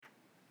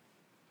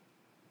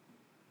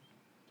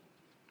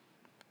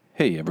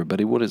Hey,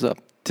 everybody, what is up?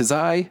 'Tis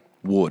I,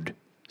 Wood,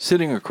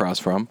 sitting across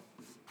from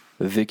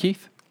the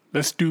Keith.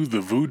 Let's do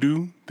the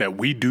voodoo that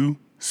we do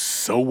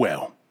so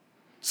well.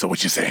 So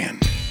what you saying?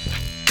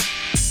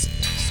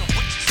 So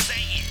what you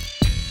saying?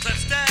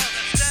 Let's down.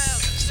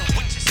 So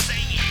what you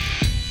saying?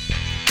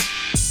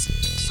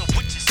 So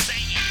what you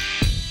saying?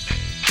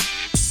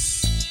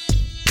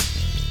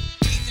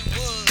 Keith and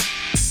Wood.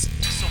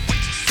 So what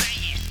you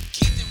saying?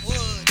 Keith and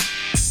Wood.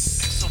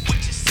 So what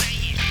you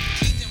saying?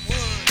 Keith and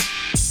Wood.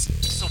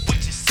 So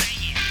what you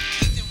saying?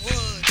 Keith and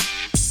Wood.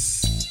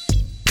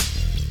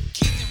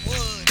 Keith and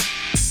Wood.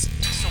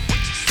 So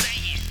what you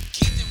saying?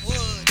 Keith and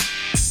Wood.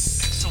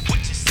 So what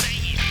you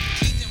saying?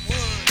 Keith and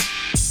Wood.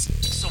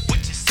 So what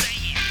you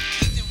saying?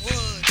 Keith and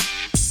Wood.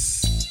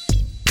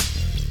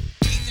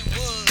 Keith and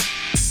Wood.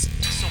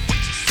 So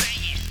what you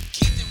saying?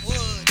 Keith and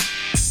Wood.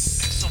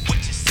 So what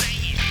you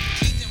saying?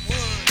 Keith and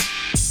Wood.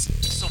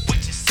 So what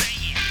you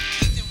saying?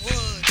 Keith and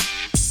Wood.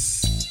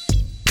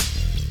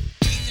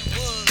 Keith and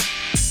Wood.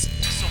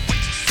 So what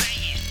you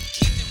saying?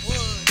 Keith and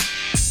Wood.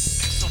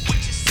 So what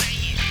you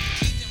saying?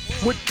 Keith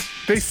and Wood. What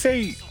they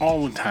say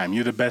all the time,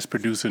 you're the best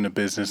producer in the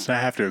business, and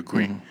I have to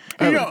agree.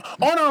 You know,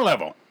 on our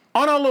level,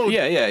 on our little,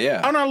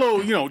 Yeah. on our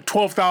little,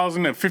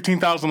 12,000 and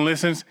 15,000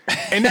 listens,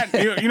 and that,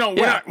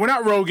 Yeah. we're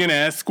not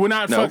Rogan-esque, we're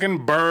not Nope.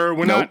 fucking Burr,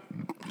 we're Nope.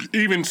 not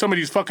even some of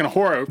these fucking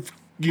horror,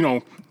 Did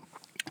you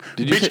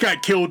bitch say-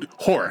 got killed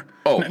horror.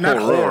 Oh, Not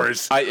horror.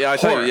 horrors. I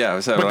thought, horror. yeah, I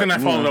said, but then I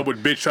like, fall in love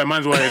with bitch, so I might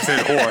as well have said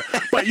horror.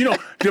 But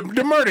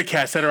the murder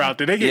cats that are out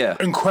there, they get Yeah.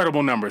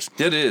 incredible numbers.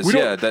 It is, We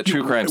don't- yeah, that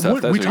true crime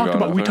stuff, that's We what talked you're going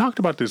about. We over. talked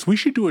about this. We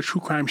should do a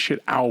true crime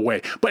shit our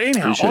way. But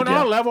anyhow, We should, on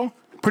our yeah. level,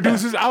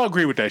 producers, I'll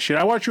agree with that shit.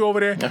 I watch you over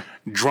there,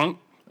 drunk.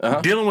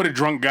 Dealing with a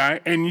drunk guy,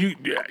 and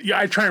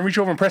I try and reach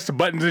over and press the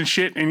buttons and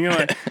shit, and you're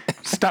like,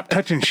 stop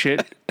touching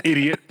shit,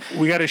 idiot.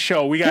 We got a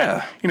show. We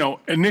got,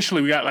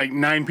 initially we got like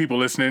 9 people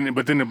listening,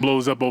 but then it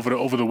blows up over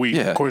the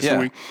week, course of the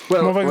week.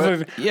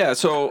 Well, yeah,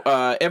 so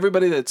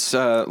everybody that's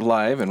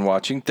live and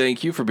watching,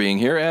 thank you for being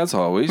here, as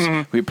always.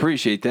 Mm-hmm. We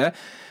appreciate that.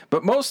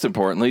 But most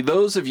importantly,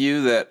 those of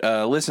you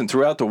that listen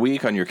throughout the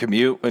week on your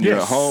commute, when you're at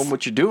Yes. home,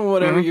 what you're doing,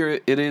 whatever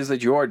it is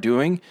that you are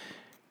doing,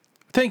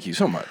 thank you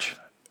so much.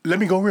 Let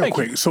me go real Thank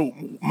quick. you. So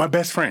my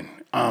best friend,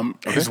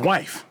 his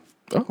wife,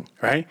 Oh,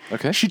 right?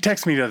 Okay. She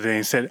texted me the other day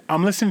and said,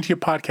 I'm listening to your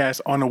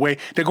podcast on the way.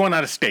 They're going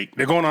out of state.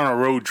 They're going on a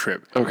road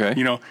trip. Okay.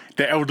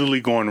 The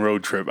elderly go on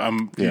road trip.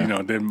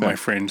 They're my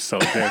friends, so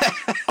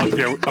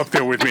they're up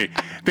there with me.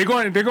 They're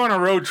going on a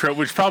road trip,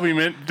 which probably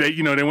meant that,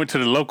 they went to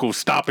the local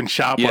Stop and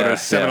Shop or Yeah, the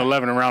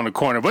 7-Eleven around the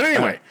corner. But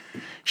anyway,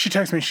 she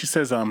texted me, she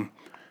says, I'm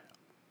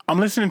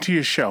listening to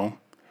your show.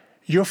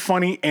 You're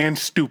funny and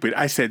stupid.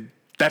 I said,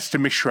 that's the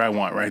mixture I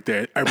want right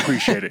there. I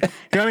appreciate it. You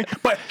know what I mean?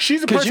 But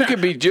she's a because person. you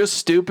could be just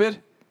stupid.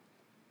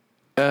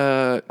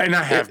 And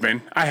I have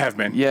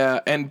been.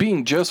 Yeah, and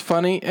being just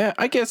funny,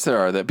 I guess there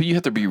are that, but you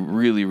have to be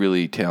really,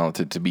 really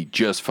talented to be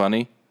just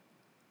funny,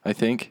 I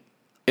think,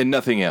 and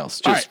nothing else,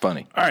 just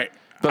funny. All right.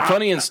 But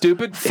funny and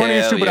stupid? Funny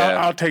and Hell stupid,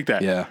 yeah. I'll take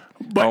that. Yeah.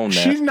 But Own that.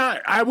 she's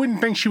not, I wouldn't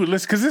think she would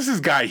listen, because this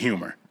is guy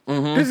humor.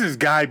 This is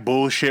guy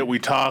bullshit. We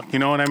talk, you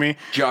know what I mean?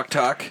 Jock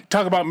talk.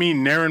 Talk about me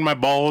naring my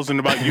balls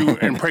and about you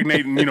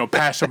impregnating,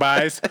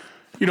 passerbys.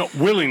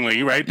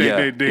 Willingly, right?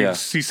 They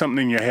see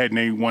something in your head and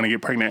they want to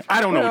get pregnant.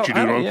 I don't know what you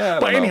do, bro.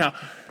 But anyhow,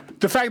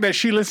 the fact that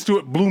she listens to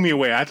it blew me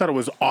away. I thought it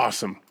was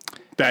awesome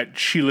that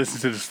she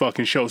listens to this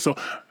fucking show. So,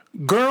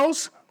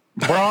 girls,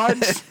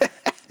 broads,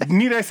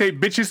 need I say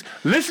bitches,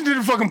 listen to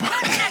the fucking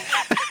podcast.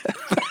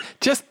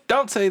 Just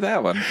don't say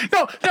that one.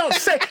 No,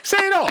 say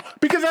it all,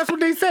 because that's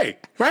what they say,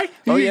 right?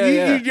 Oh,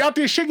 yeah. You out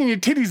there shaking your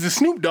titties to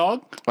Snoop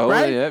Dogg, Oh,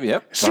 right? yeah,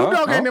 yep. Snoop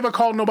Dogg ain't never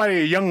called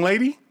nobody a young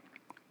lady.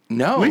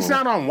 No. At least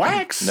not on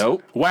Wax.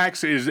 Nope.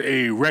 Wax is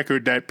a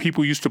record that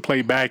people used to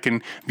play back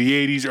in the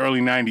 80s, early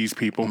 90s,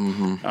 people.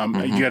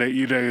 You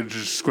gotta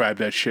describe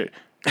that shit.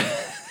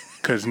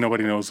 Because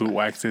nobody knows who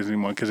Wax is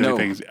anymore, because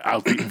everything's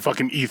out the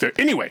fucking ether.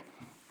 Anyway,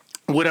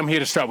 I'm here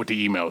to start with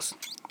the emails.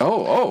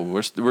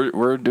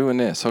 We're doing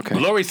this. Okay.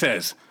 Lori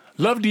says,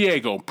 love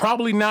Diego.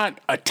 Probably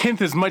not a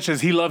tenth as much as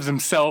he loves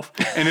himself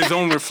and his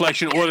own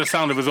reflection or the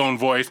sound of his own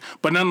voice,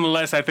 but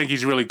nonetheless, I think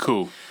he's really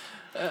cool.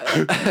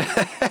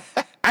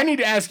 I need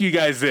to ask you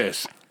guys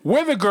this.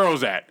 Where the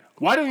girls at?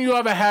 Why don't you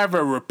ever have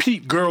a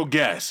repeat girl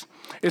guest?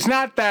 It's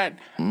not that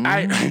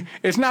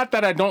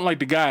I don't like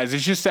the guys.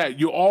 It's just that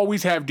you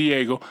always have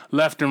Diego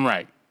left and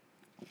right.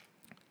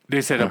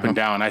 They said up and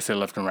down. I said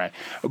left and right.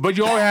 But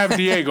you always have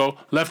Diego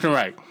left and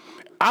right.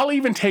 I'll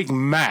even take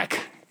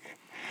Mac,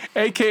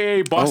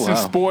 a.k.a. Boston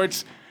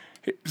Sports.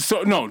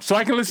 So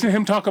I can listen to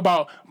him talk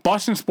about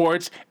Boston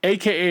sports,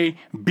 a.k.a.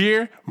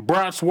 beer,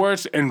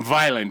 bratwurst, and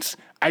violence.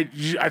 I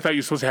thought you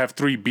were supposed to have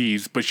 3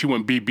 B's, but she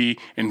went BB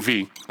and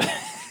V.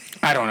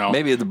 I don't know.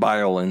 Maybe it's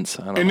violence.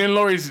 I don't know. And then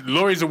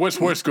Lori's a what's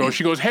worse girl.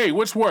 She goes, hey,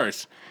 what's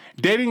worse?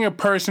 Dating a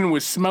person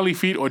with smelly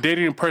feet or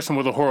dating a person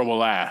with a horrible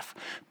laugh?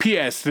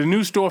 P.S. The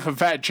new store for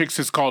fat chicks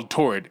is called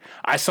Torrid.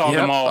 I saw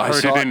them all,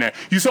 heard it in there.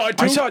 You saw it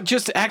too? I saw it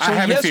just I actually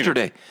haven't seen it.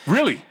 yesterday.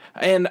 Really?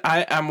 And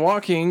I'm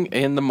walking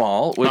in the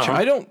mall, which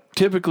I don't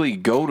typically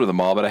go to the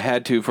mall, but I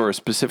had to for a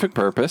specific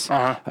purpose.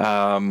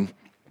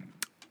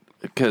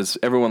 Because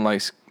everyone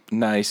likes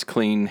nice,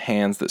 clean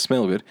hands that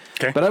smell good.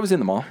 Okay. But I was in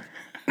the mall.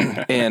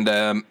 And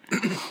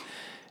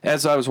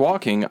as I was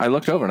walking, I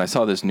looked over and I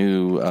saw this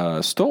new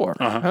store.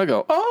 I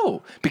go,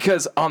 oh,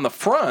 because on the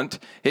front,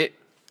 it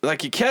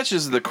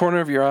catches the corner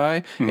of your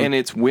eye, and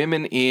it's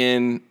women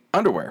in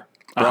underwear.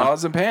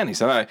 Bras and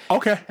panties. And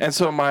And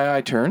so my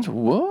eye turns,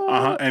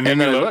 whoa. And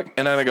then I you look,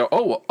 and then I go,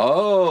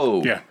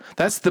 oh. Yeah.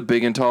 That's the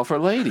big and tall for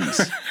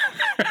ladies.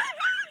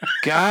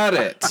 Got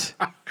it.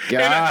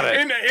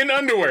 In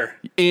underwear.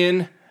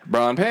 In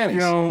bra and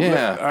panties. All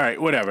yeah.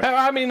 right, whatever.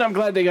 I mean, I'm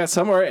glad they got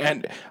somewhere.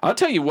 And I'll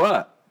tell you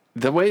what,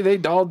 the way they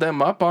dolled them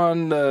up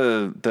on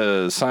the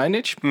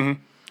signage,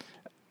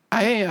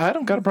 I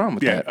don't got a problem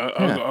with that.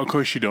 Of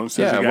course you don't.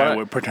 Says the guy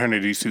with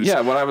paternity suits. Yeah,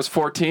 when I was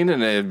 14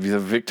 and the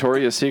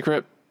Victoria's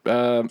Secret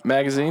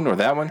magazine or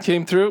that one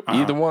came through,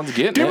 either one's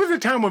getting There it. was a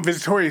time when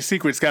Victoria's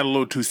Secrets got a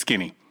little too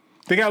skinny.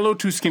 They got a little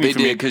too skinny They for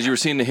me. did, because you were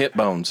seeing the hip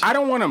bones. I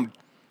don't want them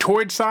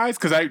towards size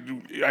because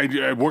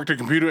I worked a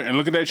computer and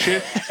look at that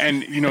shit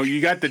and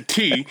you got the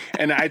T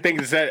and I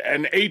think it's that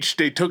an H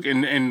they took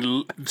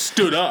and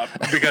stood up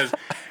because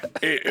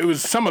it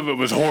was, some of it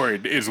was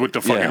horrid is what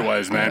the fuck it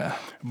was, man. Yeah.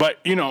 But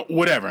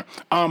whatever.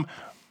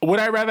 Would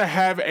I rather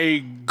have a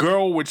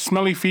girl with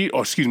smelly feet,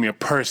 or excuse me, a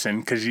person,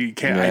 because you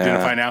can't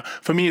identify now.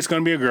 For me, it's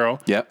going to be a girl.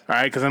 Yep. All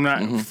right, because I'm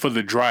not for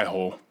the dry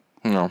hole.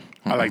 No.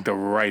 I like the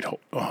right hole.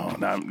 Oh,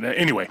 no.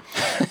 Anyway.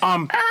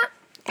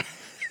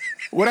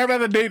 Would I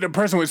rather date a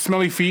person with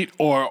smelly feet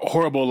or a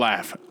horrible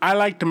laugh? I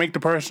like to make the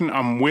person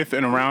I'm with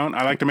and around,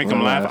 I like to make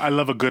them laugh. I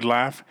love a good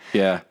laugh.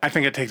 Yeah. I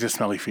think it takes the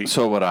smelly feet.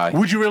 So would I.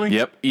 Would you really?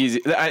 Yep. Easy.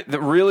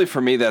 Really,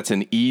 for me, that's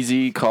an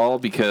easy call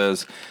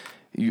because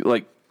you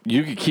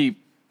could keep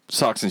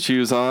socks and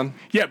shoes on.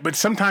 Yeah, but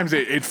sometimes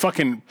it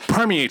fucking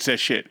permeates that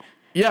shit.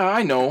 Yeah,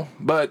 I know,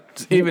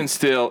 but even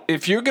still,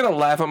 if you're gonna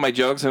laugh at my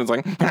jokes and it's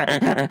like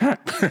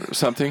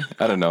something,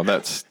 I don't know.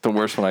 That's the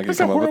worst one I can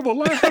come up with. That's a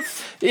horrible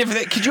laugh.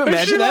 Could you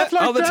imagine that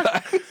like all the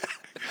that? time?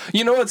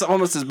 It's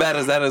almost as bad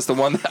as that as the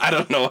one that I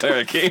don't know where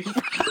it came from.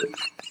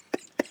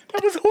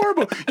 That was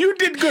horrible. You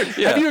did good.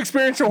 Yeah. Have you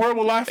experienced a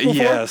horrible laugh before?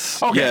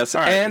 Yes. Okay. Yes.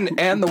 All right.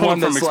 And the Pull one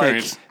from that's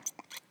experience. like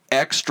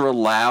extra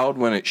loud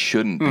when it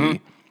shouldn't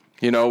be.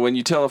 When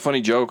you tell a funny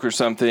joke or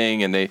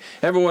something and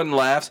everyone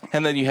laughs,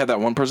 and then you have that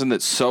one person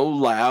that's so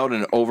loud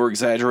and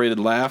over-exaggerated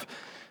laugh.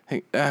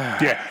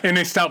 Yeah, and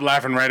they stop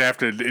laughing right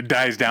after it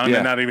dies down. Yeah.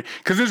 They're not even,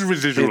 because there's a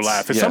residual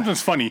laugh. If yeah.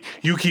 something's funny,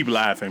 you keep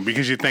laughing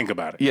because you think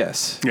about it.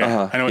 Yes.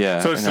 Yeah, I know. Yeah.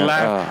 So it's a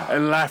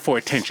laugh for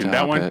attention. Stop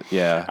that one. it.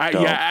 Yeah.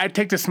 I'd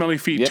take the smelly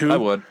feet too. I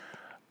would.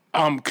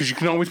 Because you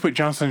can always put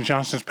Johnson &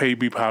 Johnson's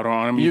baby powder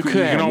on them. You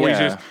can always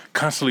just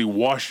constantly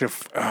wash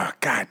the.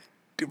 God.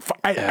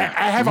 I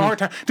have a hard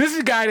time. This is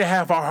a guy that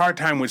have a hard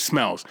time with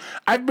smells.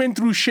 I've been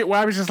through shit where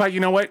I was just like, you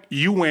know what?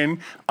 You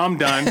win. I'm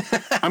done.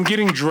 I'm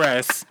getting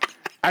dressed.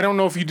 I don't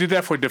know if you did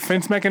that for a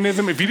defense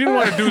mechanism. If you didn't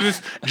want to do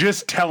this,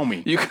 just tell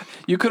me. You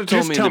could have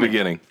told me in the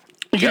beginning.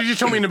 You could have just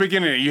told me in the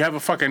beginning that you have a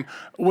fucking,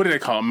 what do they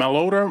call it?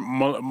 Malodor?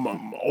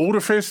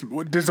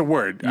 Odorfist? There's a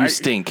word. You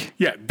stink.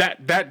 Yeah,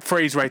 that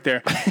phrase right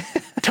there.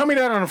 Tell me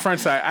that on the front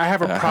side. I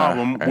have a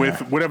problem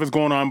with whatever's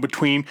going on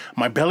between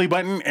my belly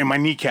button and my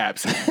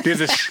kneecaps.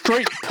 There's a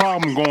straight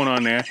problem going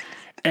on there.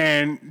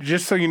 And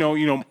just so you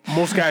know,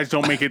 most guys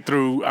don't make it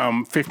through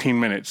 15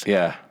 minutes.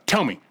 Yeah.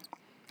 Tell me.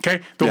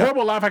 Okay? The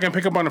horrible laugh I can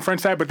pick up on the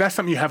front side, but that's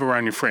something you have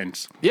around your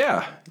friends.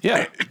 Yeah.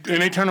 Yeah.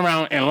 And they turn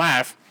around and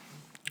laugh,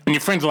 and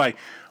your friends are like,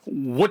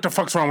 what the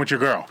fuck's wrong with your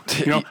girl?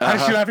 How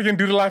does she laugh again?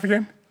 Do the laugh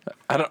again?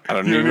 I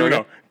don't even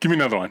know. Give me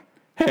another one.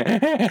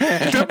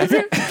 That was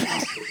it?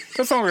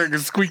 That sounds like a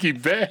squeaky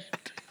bed.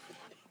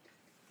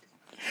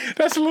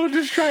 That's a little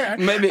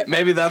distracting.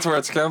 Maybe that's where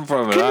it's come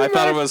from. I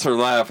thought it was her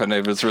laugh, and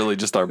it was really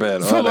just our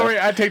bed. So, Lori,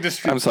 I take the.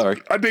 I'm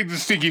sorry. I take the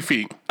stinky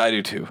feet. I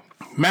do too.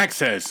 Max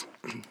says,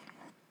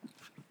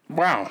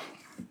 "Wow,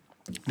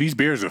 these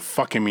beers are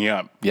fucking me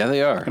up." Yeah,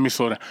 they are. Let me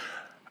slow down.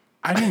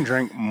 I didn't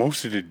drink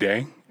most of the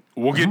day.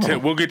 We'll get to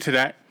that. We'll get to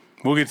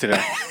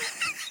that.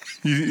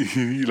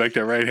 You like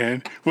that right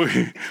hand? We'll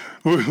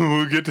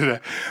get to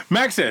that.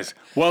 Max says,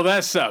 well,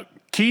 that sucked.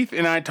 Keith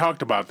and I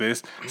talked about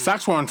this.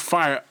 Sox were on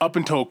fire up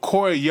until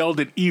Cora yelled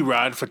at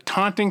Erod for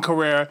taunting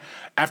Carrera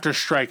after a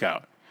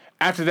strikeout.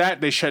 After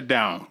that, they shut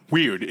down.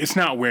 Weird. It's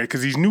not weird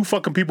because these new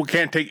fucking people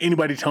can't take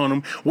anybody telling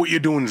them what you're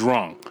doing is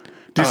wrong.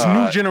 This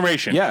new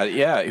generation.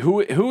 Yeah.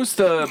 Who's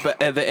the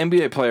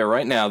NBA player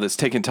right now that's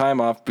taking time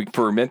off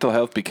for mental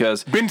health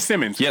because... Ben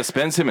Simmons. Yes,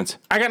 Ben Simmons.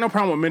 I got no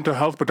problem with mental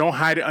health, but don't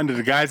hide it under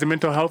the guise of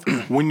mental health.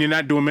 When you're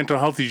not doing mental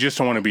health, you just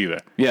don't want to be there.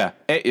 Yeah,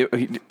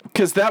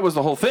 because that was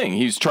the whole thing.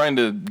 He's trying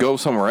to go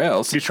somewhere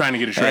else. He's trying to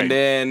get it straight.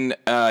 And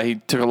then he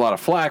took a lot of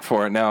flack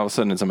for it. Now all of a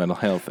sudden it's a mental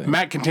health thing.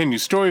 Matt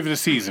continues. Story of the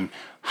season.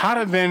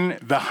 Hotter than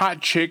the hot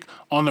chick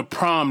on the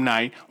prom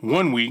night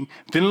one week,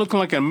 then looking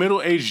like a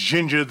middle-aged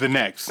ginger the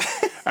next.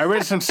 I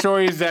read some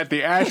stories that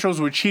the Astros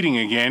were cheating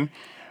again.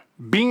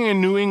 being a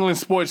New England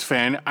sports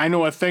fan, I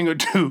know a thing or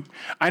two.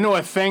 I know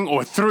a thing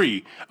or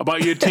three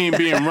about your team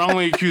being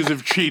wrongly accused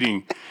of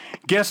cheating.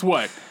 Guess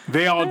what?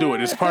 They all do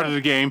it. It's part of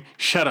the game.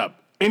 Shut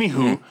up.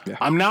 Anywho,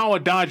 I'm now a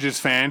Dodgers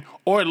fan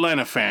or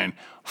Atlanta fan.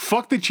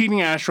 Fuck the cheating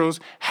Astros.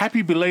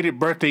 Happy belated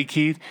birthday,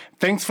 Keith.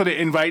 Thanks for the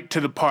invite to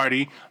the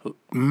party.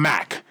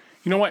 Mac.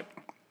 You know what?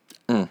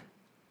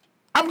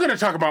 I'm going to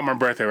talk about my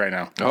birthday right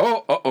now.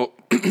 Oh.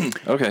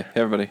 Okay,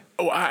 everybody.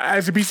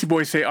 As the BC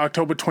Boys say,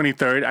 October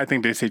 23rd. I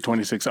think they say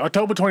 26th.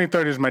 October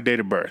 23rd is my date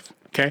of birth.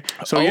 Okay?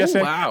 So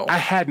yesterday, wow. I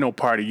had no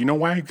party. You know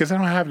why? Because I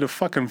don't have the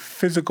fucking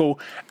physical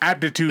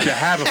aptitude to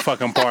have a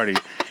fucking party.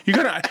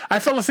 I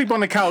fell asleep on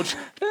the couch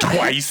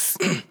twice.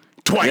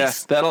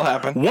 Yes, that'll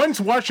happen. Once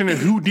watching a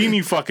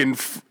Houdini fucking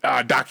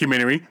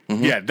documentary.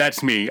 Yeah,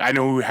 that's me. I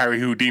know who Harry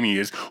Houdini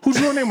is. Whose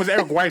real name was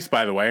Eric Weiss,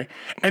 by the way.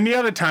 And the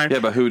other time... Yeah,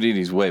 but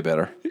Houdini's way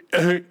better.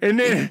 And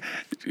then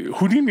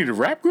Houdini, the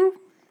rap group?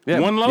 Yeah.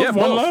 One Love? Yeah,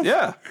 One both. Love?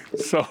 Yeah.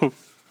 So...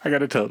 I got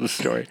to tell the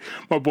story.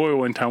 My boy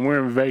one time, we're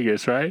in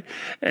Vegas, right?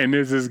 And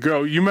there's this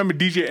girl. You remember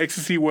DJ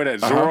Ecstasy wore that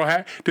Zorro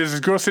hat? There's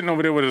this girl sitting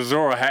over there with a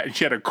Zorro hat, and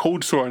she had a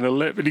cold sore on her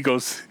lip. And he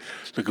goes,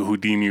 look at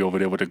Houdini over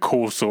there with a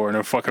cold sore in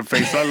her fucking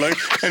face. I look,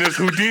 and this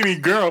Houdini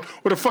girl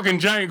with a fucking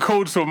giant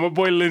cold sore. My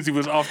boy Lindsay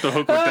was off the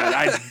hook with that.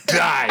 I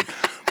died.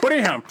 But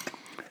anyhow,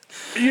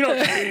 you know,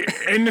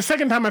 and the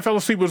second time I fell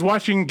asleep was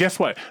watching, guess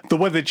what? The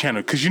Weather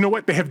Channel. Because you know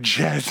what? They have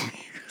jazz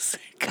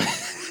music.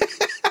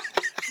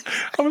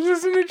 I was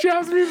listening to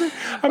jazz music.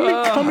 I'm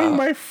becoming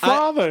my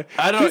father.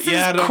 This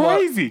is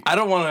crazy. I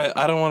don't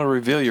want to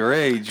reveal your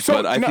age,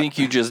 but I think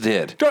you just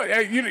did.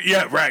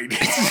 Yeah, right.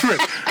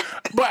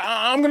 But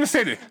I'm gonna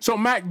say this. So,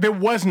 Mac, there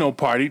was no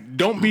party.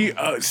 Don't be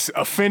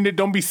offended.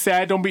 Don't be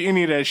sad. Don't be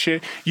any of that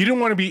shit. You didn't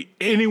want to be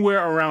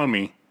anywhere around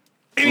me.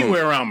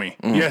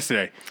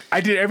 Yesterday.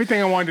 I did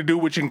everything I wanted to do,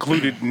 which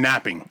included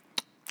napping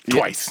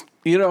twice.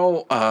 You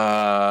know,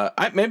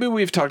 maybe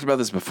we've talked about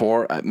this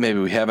before. Maybe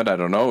we haven't. I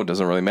don't know. It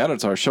doesn't really matter.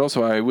 It's our show,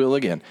 so I will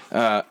again.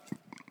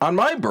 On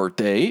my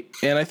birthday,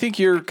 and I think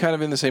you're kind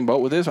of in the same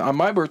boat with this. On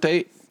my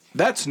birthday,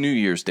 that's New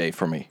Year's Day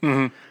for me.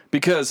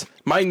 Because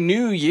my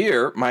new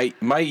year, my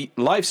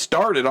life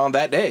started on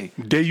that day.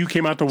 Day you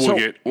came out to So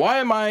Woogit. why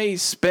am I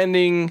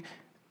spending,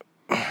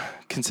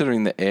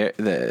 considering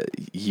the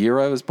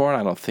year I was born,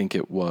 I don't think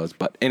it was.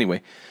 But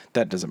anyway,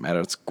 that doesn't matter.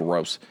 It's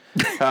gross.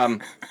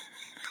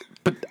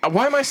 But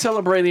why am I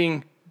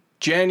celebrating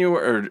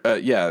January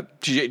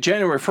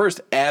 1st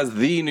as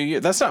the New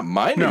Year? That's not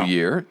my New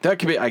Year. That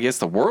could be, I guess,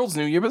 the world's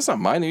New Year, but it's not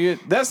my New Year.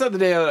 That's not the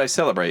day that I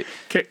celebrate.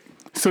 Okay,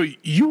 so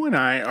you and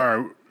I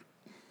are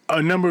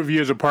a number of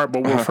years apart,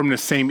 but we're from the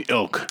same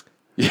ilk.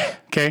 Yeah.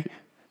 Okay?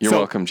 You're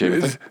welcome,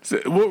 James.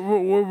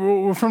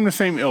 We're from the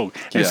same ilk.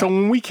 And so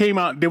when we came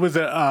out, there was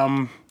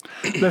a,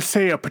 let's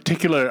say, a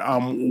particular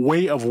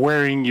way of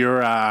wearing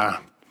your, I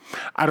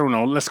don't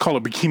know, let's call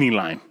it bikini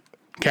line.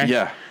 Okay?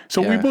 Yeah.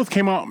 So we both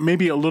came out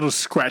maybe a little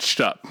scratched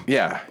up.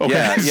 Yeah.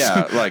 Okay.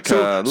 Yeah. Like,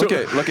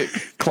 look at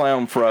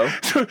Clown Fro.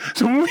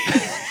 So when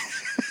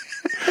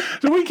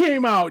we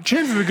came out,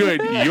 chances are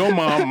good, your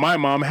mom, my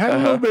mom, had a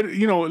little bit,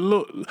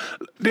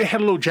 they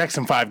had a little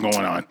Jackson 5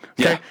 going on.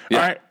 Okay? Yeah.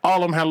 All right?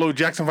 All of them had a little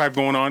Jackson 5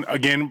 going on,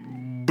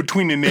 again,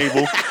 between the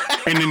navel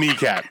and the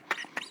kneecap.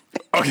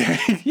 Okay?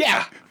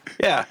 Yeah.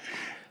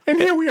 And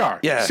here we are.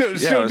 Yeah.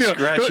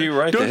 Scratch you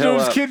right the hell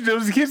up.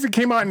 Those kids that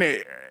came out in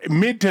the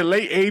mid to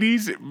late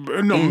 80s,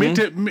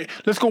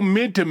 let's go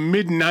mid to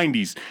mid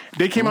 90s.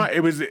 They came out, it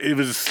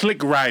was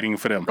slick riding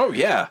for them. Oh,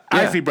 yeah.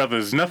 Isley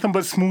Brothers, nothing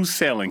but smooth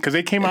sailing, because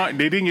they came out and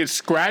they didn't get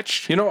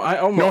scratched. You know,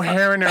 no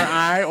hair in their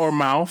eye or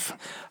mouth.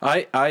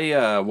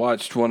 I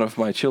watched one of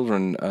my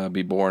children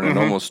be born and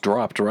almost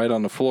dropped right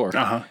on the floor.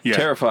 Yeah.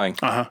 Terrifying.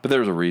 But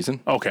there was a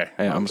reason. Okay.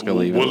 Yeah, I'm just going to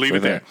leave it. We'll leave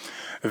it there.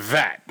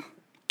 That.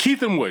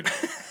 Keith and Wood.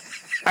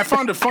 I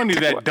found it funny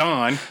that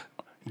Don,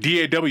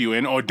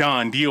 D-A-W-N, or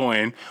Don,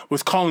 D-O-N,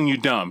 was calling you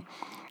dumb.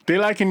 They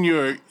liken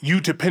you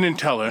to Penn and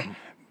Teller.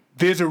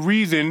 There's a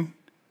reason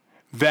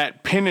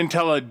that Penn and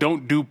Teller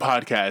don't do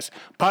podcasts.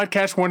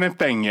 Podcasts weren't a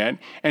thing yet,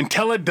 and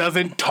Teller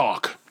doesn't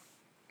talk.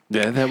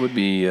 Yeah, that would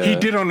be... He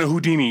did on the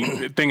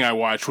Houdini thing I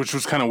watched, which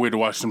was kind of weird to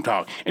watch them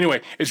talk.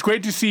 Anyway, it's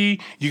great to see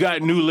you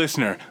got a new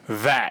listener.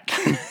 That.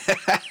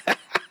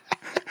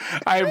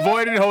 I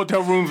avoided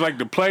hotel rooms like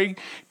the plague.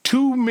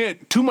 Too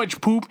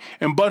much poop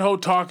and butthole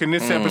talk in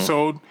this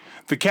episode.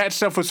 The cat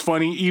stuff was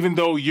funny, even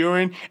though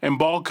urine and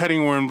ball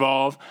cutting were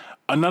involved.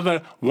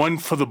 Another one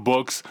for the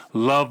books.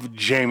 Love,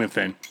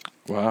 Jamathan.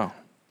 Wow.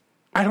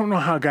 I don't know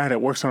how a guy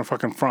that works on a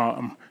fucking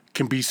farm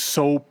can be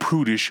so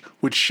prudish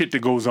with shit that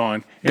goes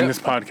on in this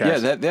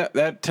podcast.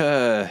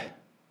 Yeah,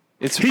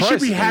 it's he should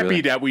be surprising, happy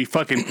really. that we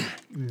fucking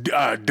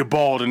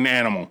deballed an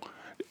animal.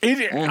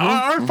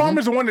 Our farm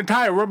is the one that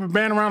tie a rubber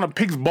band around a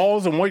pig's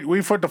balls and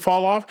wait for it to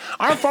fall off.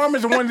 Our farm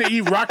is the one that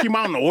eat Rocky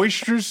Mountain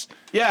oysters.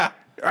 Yeah.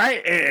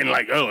 Right? And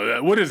like,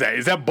 what is that?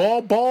 Is that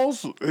ball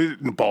balls?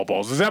 Ball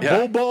balls. Is that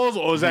bull balls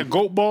or is that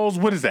goat balls?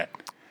 What is that?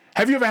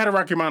 Have you ever had a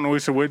Rocky Mountain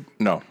oyster, Wood?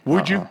 No.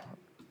 Would you?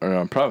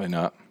 Probably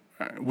not.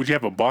 Would you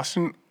have a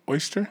Boston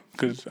oyster?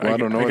 Because I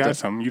don't know I what got that-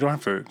 some. You don't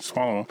have to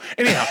swallow them.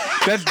 Anyhow,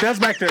 that's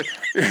back to.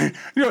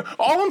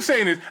 All I'm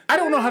saying is, I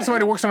don't know how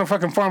somebody who works on a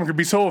fucking farm could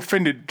be so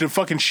offended to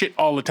fucking shit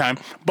all the time.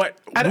 But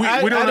we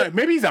don't know.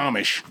 Maybe he's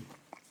Amish.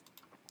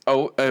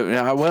 Oh,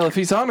 well, if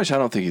he's Amish, I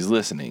don't think he's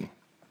listening.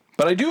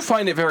 But I do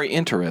find it very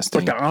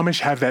interesting. But the Amish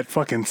have that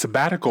fucking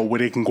sabbatical where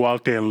they can go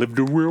out there and live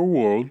the real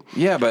world.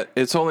 Yeah, but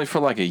it's only for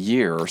like a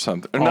year or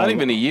something. Or not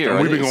even a year. And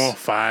we've been It's- going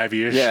 5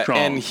 years Yeah, strong.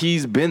 and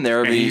he's been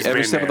there every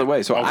been step of the there.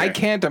 way. So I Okay.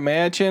 can't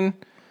imagine.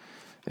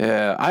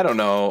 Yeah, I don't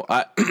know.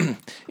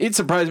 It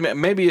surprised me.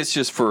 Maybe it's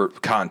just for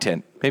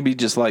content. Maybe he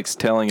just likes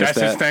telling us That's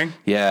that. his thing?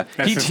 Yeah,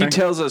 That's he his thing?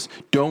 tells us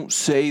don't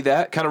say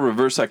that. Kind of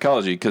reverse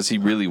psychology because he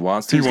really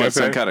wants to. He He's got wants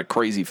some that? kind of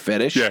crazy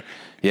fetish.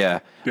 Yeah.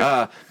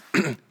 Yeah.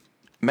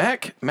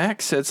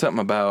 Mac said something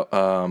about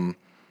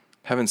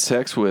having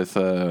sex with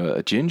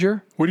a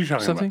ginger. What are you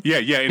talking Something?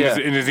 about? Yeah.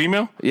 In his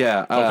email?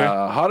 Yeah, Okay.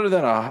 hotter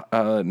than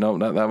a no,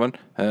 not that one.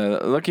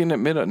 Looking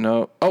at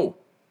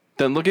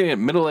then looking at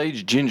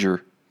middle-aged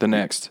ginger. The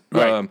next,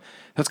 Right.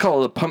 That's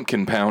called a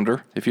pumpkin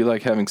pounder. If you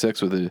like having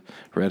sex with a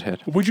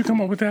redhead, Where'd you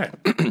come up with that?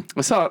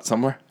 I saw it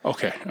somewhere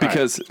Okay. all right.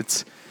 because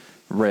it's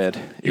red,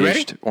 You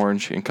ready?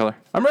 orange in color.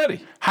 I'm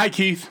ready. Hi,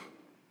 Keith.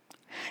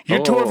 Your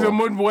tour of the Oh.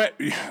 Midwest.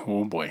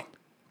 Oh, boy.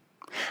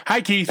 Hi,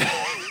 Keith.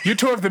 Your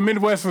tour of the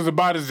Midwest was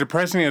about as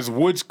depressing as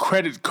Wood's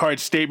credit card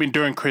statement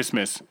during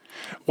Christmas.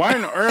 Why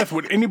on earth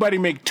would anybody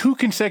make 2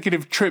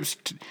 consecutive trips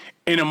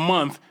in a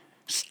month's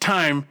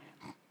time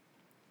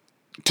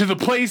to the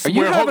place Are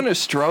you where... having a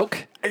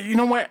stroke? You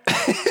know what?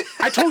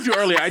 I told you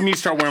earlier I need to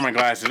start wearing my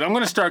glasses. I'm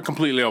going to start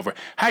completely over.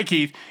 Hi,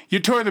 Keith. Your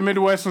tour of the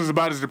Midwest was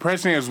about as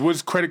depressing as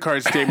Wood's credit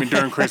card statement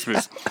during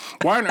Christmas.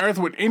 Why on earth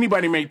would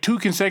anybody make 2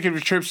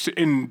 consecutive trips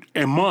in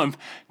a month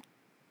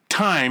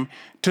time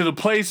to the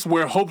place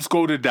where hopes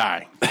go to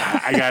die?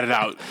 I got it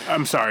out.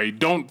 I'm sorry.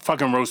 Don't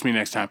fucking roast me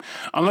next time.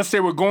 Unless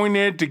they were going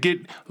there to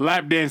get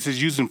lap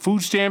dances using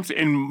food stamps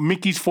and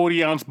Mickey's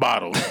 40-ounce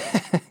bottles.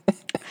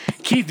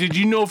 Keith, did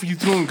you know if you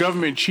threw in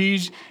government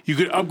cheese, you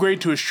could upgrade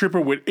to a stripper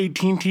with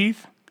 18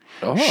 teeth?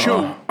 Oh.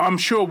 Sure, I'm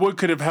sure Wood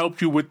could have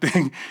helped you with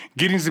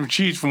getting some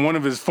cheese from one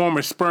of his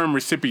former sperm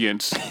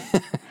recipients.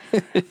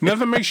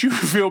 Nothing makes you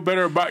feel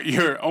better about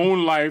your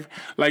own life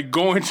like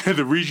going to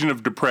the region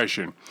of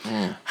depression.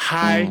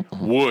 Hi,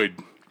 Wood.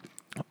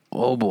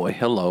 Oh boy,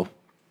 hello,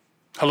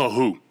 Hello,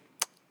 who?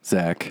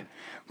 Zach.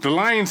 The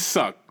Lions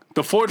suck.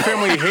 The Ford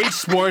family hates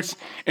sports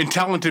and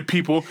talented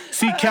people.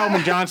 See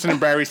Calvin Johnson and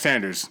Barry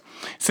Sanders.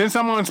 Since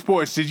I'm on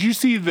sports, did you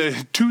see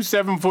the 2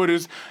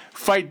 7-footers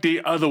fight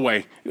the other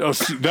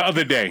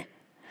day?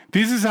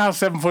 This is how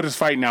 7-footers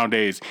fight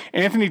nowadays.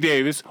 Anthony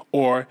Davis,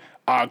 or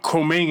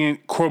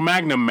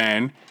Cro-Magnon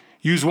Man,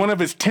 used one of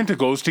his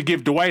tentacles to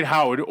give Dwight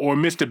Howard, or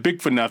Mr.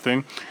 Big for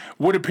Nothing,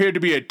 what appeared to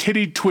be a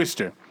titty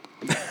twister.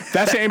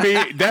 That's an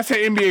NBA. That's an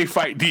NBA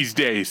fight these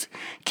days.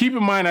 Keep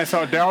in mind, I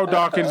saw Darryl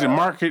Dawkins and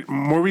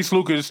Maurice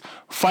Lucas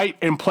fight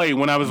and play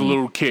when I was a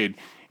little kid.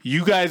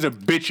 You guys are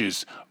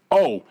bitches.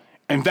 Oh,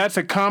 and that's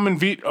a common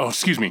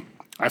excuse me,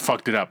 I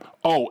fucked it up.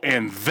 Oh,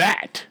 and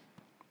that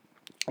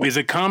is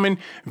a common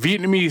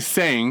Vietnamese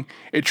saying.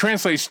 It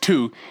translates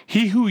to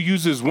 "He who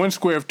uses 1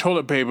 square of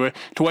toilet paper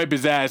to wipe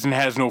his ass and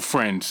has no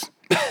friends."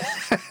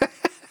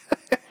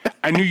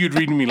 I knew you'd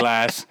read me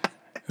last.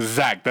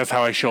 Zach, that's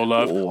how I show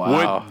love.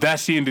 Wow.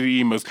 That's the end of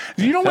the emails.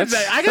 You know what,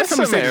 That's- Zach? I got that's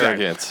something to some say,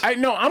 arrogance. Zach.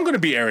 I'm going to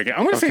be arrogant.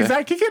 I'm going to say, Okay.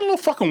 Zach, you're getting a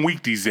little fucking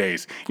weak these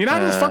days. You're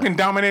not as fucking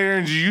dominator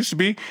as you used to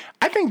be.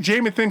 I think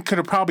Jamathan could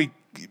have probably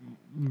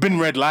been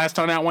read last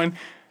on that one.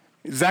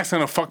 Zach's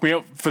going to fuck me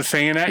up for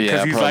saying that.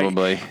 Yeah, he's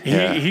probably. Like,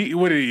 Yeah.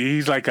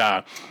 he's like,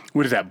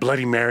 what is that,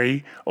 Bloody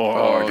Mary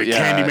or the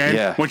yeah, Candyman?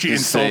 yeah. Once you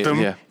Just insult say- him,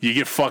 yeah. you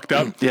get fucked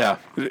up. Yeah.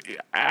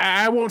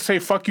 I won't say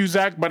fuck you,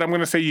 Zach, but I'm going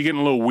to say you're getting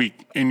a little weak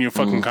in your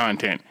fucking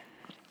content.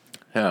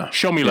 Yeah.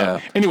 Show me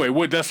love. Anyway,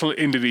 that's the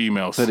end of the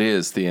emails. That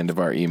is the end of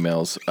our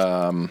emails.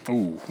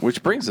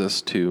 Which brings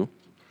us to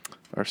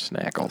our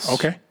snackles.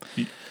 Okay.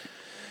 You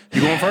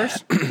going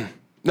first?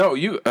 No,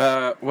 you.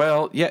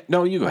 Well, yeah.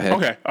 No, you go ahead.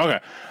 Okay. I'm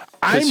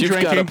Because you've got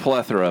a drinking.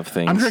 plethora of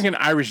things. I'm drinking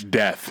Irish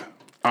Death,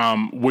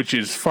 which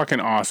is fucking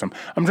awesome.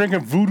 I'm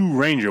drinking Voodoo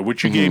Ranger,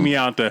 which you gave me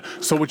out the.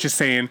 So what you're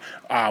saying,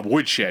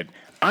 Woodshed.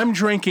 I'm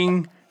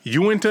drinking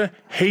Uinta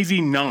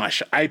Hazy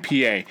Nosh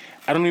IPA.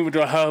 I don't even know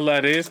what the hell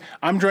that is.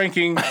 I'm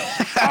drinking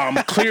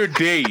Clear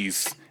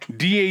Days,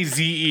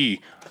 DAZE.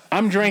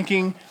 I'm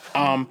drinking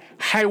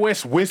High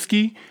West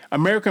Whiskey,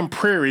 American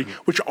Prairie,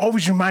 which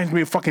always reminds me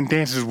of fucking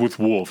Dances with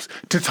Wolves.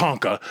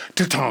 Tatanka.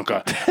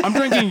 I'm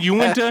drinking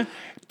Uinta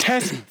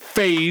Test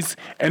Phase,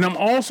 and I'm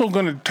also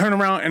going to turn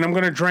around and I'm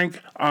going to drink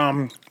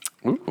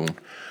Ooh.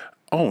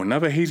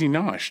 another Hazy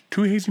Nosh.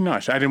 2 Hazy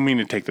Nosh. I didn't mean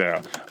to take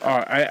that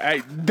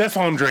out. That's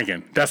all I'm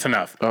drinking. That's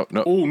enough. Oh,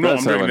 no. Oh, no, I'm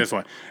That's drinking one. this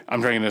one.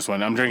 I'm drinking this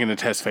one. I'm drinking the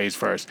Test Phase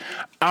first.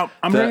 I'm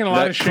drinking a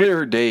lot of shit.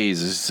 Clear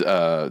Days is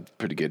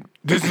pretty good.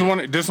 This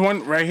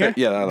one right here?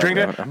 Yeah, I like Drink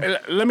that that.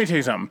 one. Let me tell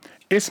you something.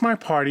 It's my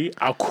party.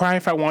 I'll cry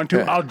if I want to.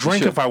 Yeah, I'll you drink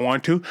should. if I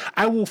want to.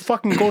 I will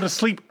fucking go to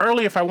sleep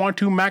early if I want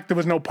to. Mac, there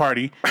was no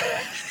party.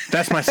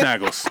 That's my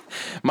Snaggles.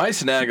 My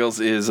Snaggles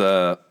is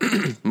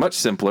much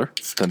simpler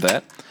than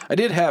that. I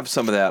did have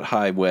some of that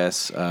High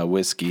West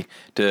whiskey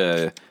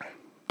to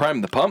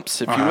prime the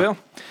pumps, if you will.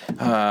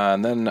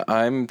 And then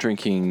I'm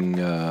drinking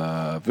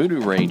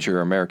Voodoo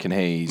Ranger American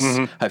Haze.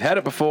 I've had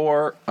it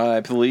before.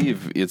 I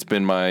believe it's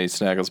been my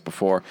Snaggles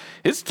before.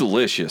 It's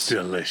delicious.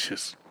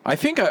 Delicious. I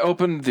think I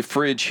opened the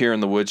fridge here in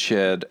the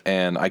woodshed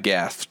and I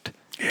gasped.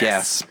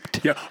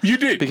 Gasped. Yeah, you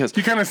did. Because-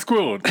 you kind of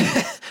squirreled.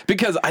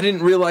 Because I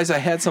didn't realize I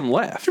had some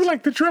left. You're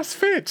like, the dress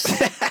fits.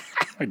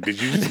 Like,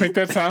 did you just make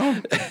that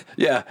sound?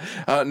 Yeah,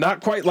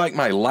 not quite like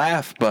my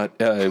laugh, but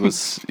it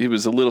was a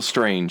little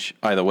strange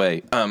either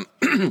way. And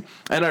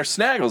our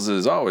Snaggles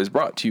is always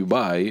brought to you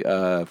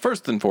by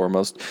first and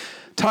foremost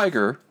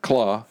Tiger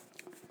Claw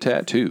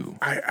Tattoo.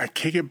 I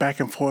kick it back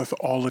and forth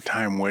all the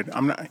time, Wood.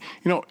 I'm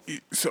not,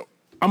 so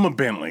I'm a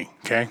Bentley,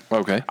 okay?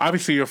 Okay.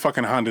 Obviously, you're a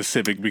fucking Honda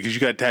Civic because you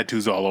got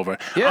tattoos all over.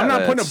 Yeah, I'm not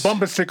putting a that's-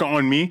 bumper sticker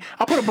on me.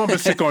 I'll put a bumper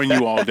sticker on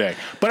you all day.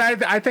 But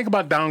I think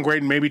about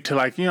downgrading maybe to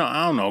like,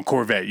 I don't know, a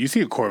Corvette. You see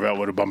a Corvette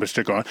with a bumper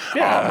sticker on.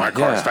 Yeah, Oh, my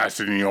car's yeah.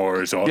 faster than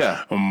yours. Or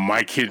Yeah.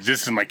 my kids,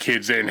 this is my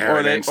kid's Or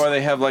inheritance.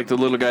 they have like the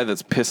little guy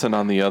that's pissing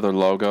on the other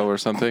logo or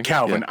something.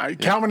 Calvin. Yeah.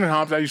 Calvin and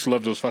Hobbes, I used to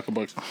love those fucking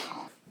books.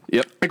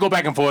 Yep. I go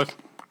back and forth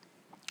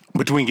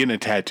between getting a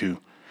tattoo.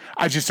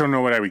 I just don't know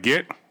what I would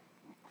get.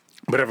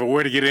 But if I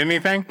were to get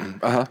anything,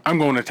 I'm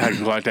going to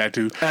Tiger Claw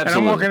Tattoo. And I'm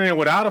Absolutely. walking in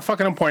without a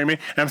fucking appointment,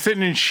 and I'm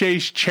sitting in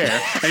Shay's chair.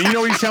 And you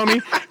know what he's telling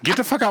me? Get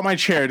the fuck out my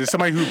chair. There's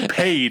somebody who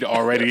paid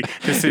already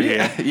to sit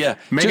here. Yeah.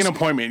 Make Just- an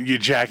appointment, you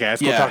jackass.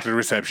 Go talk to the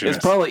receptionist.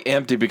 It's probably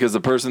empty because the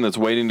person that's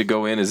waiting to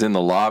go in is in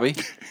the lobby.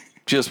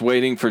 Just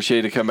waiting for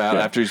Shay to come out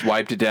after he's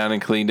wiped it down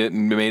and cleaned it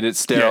and made it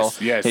sterile.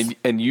 Yes.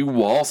 And you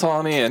waltz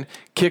on in,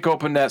 kick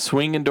open that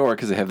swinging door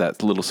because they have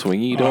that little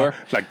swingy door.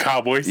 Like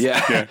cowboys.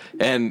 Yeah.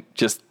 And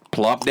just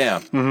plop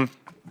down.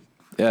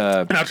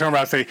 And I'll turn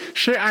around and say,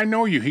 Shay, I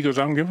know you. He goes,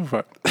 I don't give a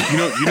fuck. You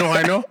know who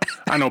I know?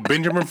 I know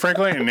Benjamin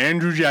Franklin and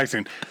Andrew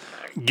Jackson.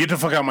 Get the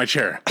fuck out my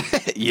chair.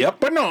 Yep.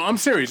 But no, I'm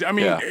serious. I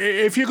mean, Yeah.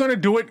 if you're going to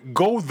do it,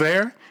 go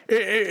there.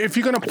 If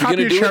you're going to pop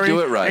gonna your do it, cherry do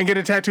it right. and get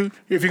a tattoo,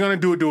 if you're going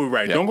to do it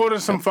right. Yeah. Don't go to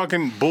some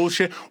fucking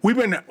bullshit.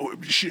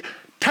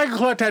 Tiger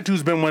Claw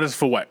Tattoo's been with us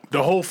for what?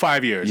 The whole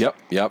 5 years. Yep.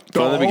 The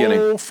From the beginning.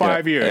 whole 5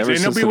 Yep. years. Ever And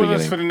they'll since be the with us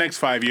beginning. for the next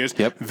 5 years.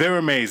 Yep. They're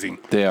amazing.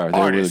 They are. They're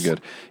Artists. really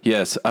good.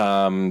 Yes.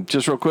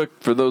 Just real quick,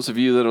 for those of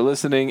you that are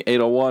listening,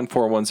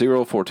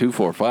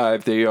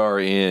 801-410-4245. They are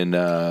in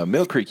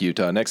Mill Creek,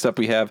 Utah. Next up,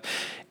 we have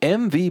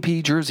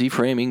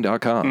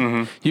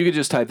MVPJerseyFraming.com. You could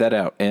just type that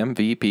out,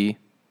 MVP,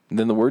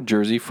 then the word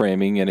jersey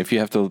framing. And if you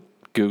have to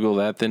Google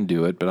that, then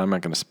do it. But I'm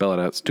not going to spell it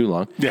out. It's too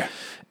long. Yeah.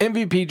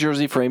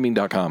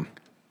 MVPJerseyFraming.com.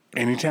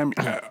 Anytime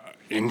you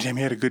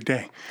had a good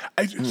day.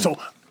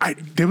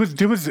 There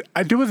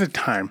was a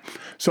time.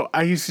 So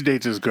I used to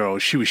date this girl.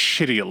 She was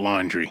shitty at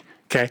laundry.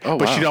 Okay, Oh,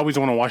 but wow. she'd always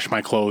want to wash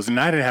my clothes, and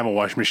I didn't have a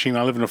washing machine.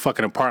 I live in a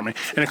fucking apartment,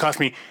 and it cost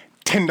me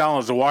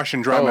 $10 to wash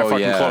and dry my Oh,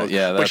 fucking yeah, clothes.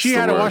 yeah, but that's she the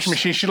had a worst. washing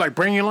machine. She's like,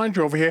 "Bring your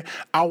laundry over here.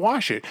 I'll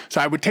wash it."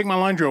 So I would take my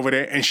laundry over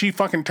there, and she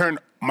fucking turned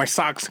my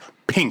socks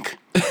pink.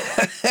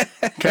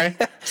 Okay,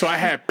 so I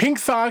had pink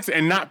socks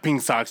and not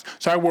pink socks.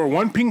 So I wore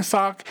one pink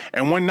sock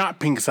and one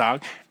not pink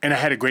sock, and I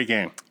had a great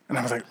game. And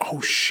I was like,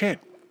 "Oh shit."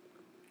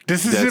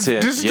 This is That's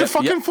it. this is Yep, the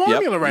fucking yep,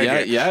 formula yep. right Yeah,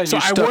 here. yeah, and So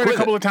you I stuck wore it a with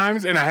couple it. of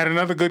times, and I had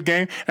another good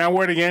game, and I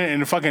wore it again,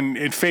 and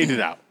it faded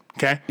out.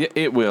 Okay. Yeah,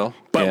 it will.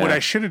 But Yeah. what I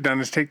should have done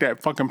is take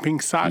that fucking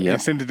pink sock Yep.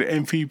 and send it to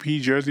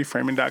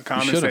MVPJerseyFraming.com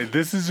and should've. say,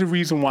 this is the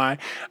reason why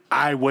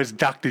I was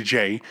Dr.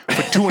 J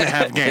for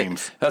 2.5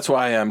 games. That's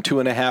why I'm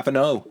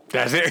 2.5-0.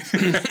 That's it.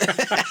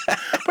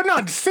 But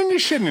no, send your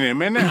shit in there,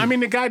 man. I mean,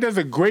 the guy does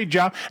a great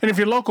job. And if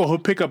you're local, he'll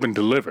pick up and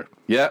deliver.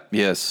 Yep.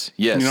 Yes.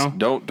 You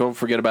know? Don't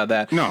forget about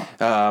that. No.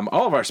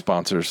 All of our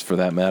sponsors, for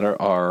that matter,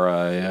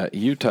 are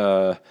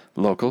Utah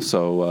local.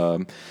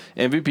 So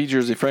MVP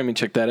Jersey Framing,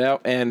 check that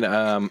out. And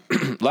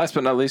last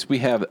but not least, we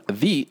have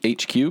the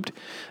H Cubed.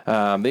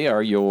 They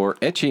are your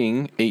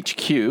etching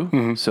HQ.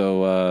 Mm-hmm.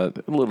 So a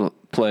little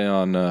play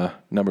on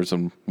numbers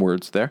and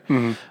words there.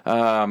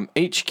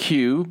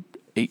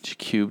 H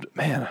cubed,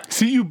 man.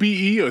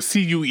 C-U-B-E or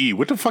C-U-E?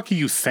 What the fuck are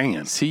you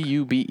saying?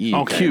 C-U-B-E.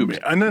 Okay, Cubed.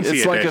 enunciate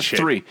It's like that a shit.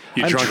 3.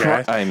 You I'm drunk try-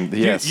 ass. I'm,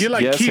 yes, You're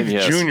like yes, Keith and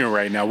yes. Jr.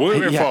 right now.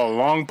 We're in Yeah. for a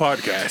long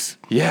podcast.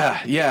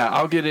 Yeah.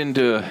 I'll get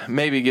into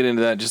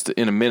that just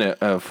in a minute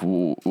of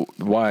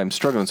why I'm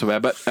struggling so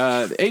bad. But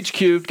H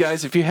Cubed,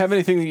 guys, if you have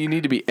anything that you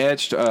need to be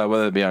etched,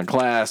 whether it be on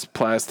glass,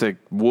 plastic,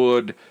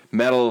 wood,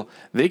 metal,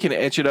 they can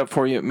etch it up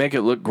for you, make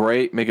it look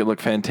great, make it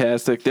look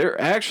fantastic. They're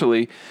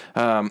actually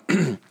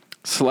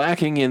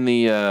slacking in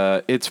the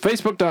it's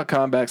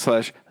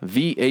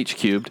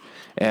facebook.com/VHCubed.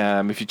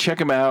 If you check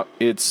them out,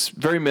 it's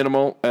very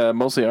minimal,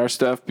 mostly our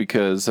stuff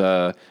because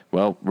we're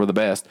the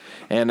best.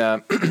 And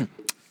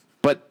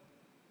but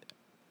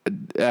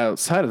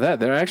outside of that,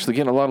 they're actually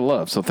getting a lot of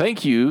love. So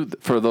thank you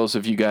for those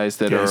of you guys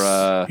that Yes,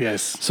 are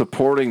yes.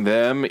 supporting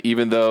them,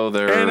 even though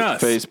they're And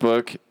us.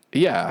 Facebook.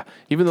 yeah,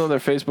 even though their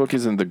Facebook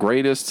isn't the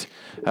greatest,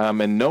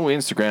 and no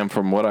Instagram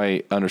from what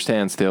I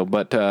understand still,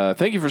 but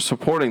thank you for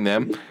supporting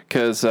them,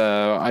 because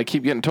I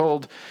keep getting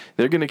told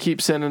they're going to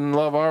keep sending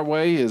love our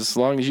way as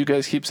long as you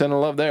guys keep sending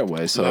love their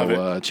way.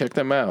 So check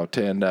them out.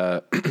 And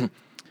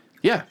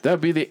yeah, that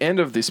would be the end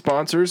of the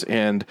sponsors.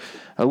 And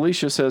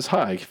Alicia says,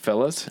 hi,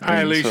 fellas. Hi,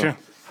 And Alicia.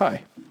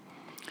 Hi.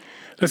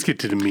 Let's get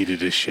to the meat of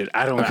this shit.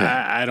 I don't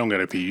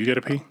gotta pee. You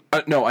gotta pee?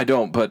 No, I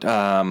don't, but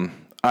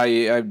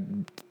I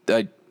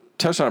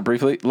touched on it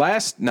briefly.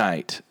 Last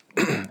night,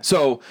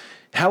 so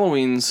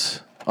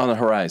Halloween's on the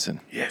horizon.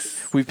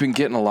 Yes. We've been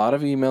getting a lot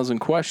of emails and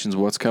questions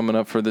what's coming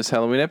up for this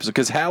Halloween episode,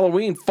 because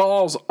Halloween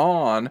falls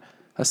on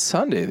a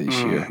Sunday this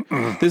year.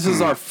 This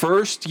is our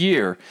first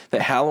year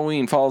that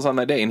Halloween falls on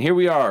that day, and here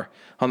we are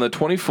on the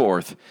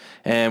 24th,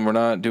 and we're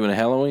not doing a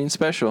Halloween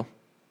special.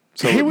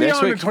 So Here we next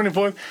are on week, the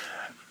 24th.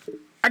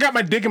 I got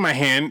my dick in my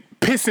hand,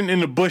 pissing in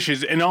the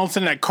bushes, and all of a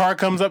sudden that car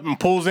comes up and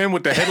pulls in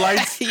with the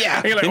headlights. Yeah.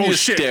 And you're like, And you oh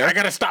just shit, stare. I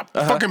gotta stop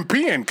fucking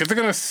peeing, because they're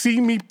gonna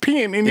see me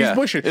peeing in these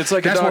bushes. It's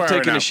like That's a where dog I am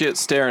taking now. a shit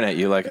staring at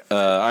you like,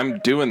 I'm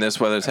doing this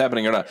whether it's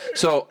happening or not.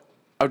 So,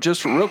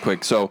 just real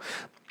quick. So,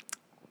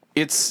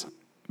 it's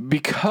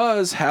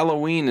because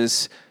Halloween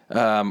is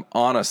on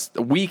a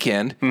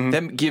weekend,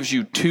 that gives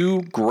you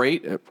 2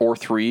 great, or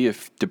 3,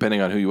 if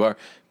depending on who you are,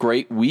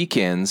 great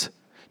weekends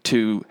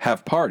to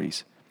have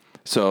parties.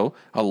 So,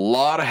 a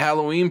lot of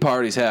Halloween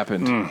parties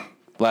happened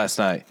last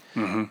night.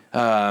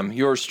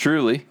 Yours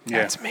truly,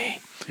 that's me,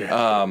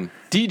 Yeah.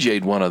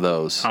 DJ'd one of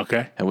those.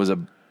 Okay. It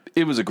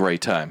was a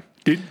great time.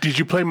 Did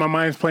you play My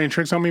Mind's Playing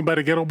Tricks on Me by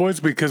the Ghetto Boys?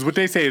 Because what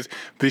they say is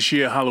this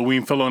year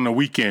Halloween fell on the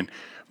weekend.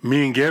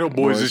 Me and Ghetto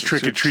Boys is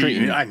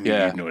trick-or-treating. I knew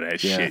you'd know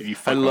that shit. You I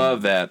fucking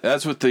love that.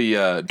 That's with the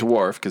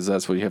dwarf, because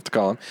that's what you have to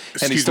call him.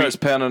 And he Excuse me. starts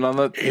pounding on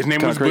the His name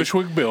was concrete.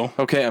 Bushwick Bill.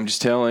 Okay, I'm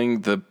just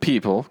telling the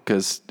people,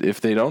 because if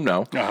they don't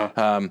know.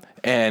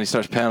 And he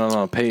starts pounding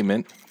on the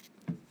pavement.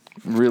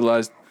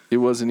 Realized it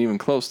wasn't even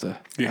close to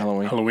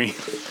Halloween.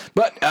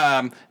 But,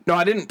 no,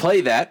 I didn't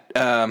play that.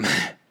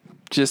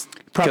 Just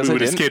Probably because I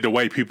would have didn't. scared the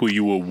white people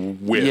you were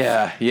with.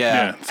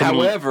 Yeah. some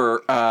of-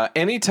 However,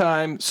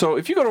 anytime, so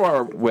if you go to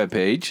our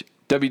webpage,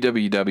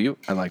 www,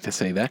 I like to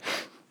say that,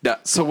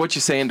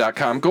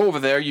 sowhatyousaying.com, go over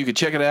there, you can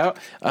check it out.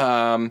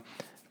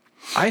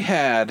 I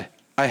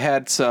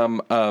had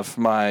some of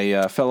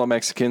my fellow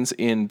Mexicans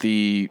in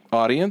the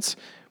audience,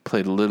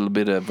 played a little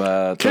bit of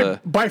the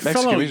By Mexican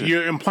fellow, music.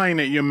 you're implying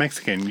that you're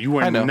Mexican. You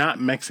are know. not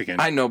Mexican.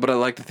 I know, but I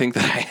like to think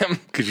that I am.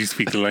 Because you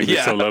speak the language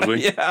so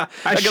lovely. Yeah,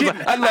 I shit-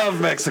 I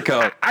love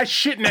Mexico. I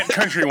shit in that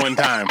country one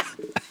time.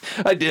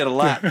 I did a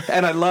lot,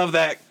 and I love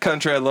that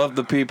country. I love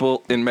the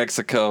people in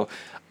Mexico.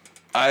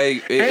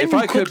 And If you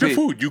I could cook the be,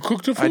 food. You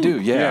cook the food. I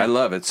do. Yeah, I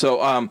love it.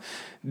 So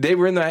they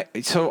were in that.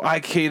 So I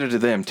cater to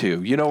them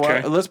too. You know what?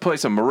 Okay. Let's play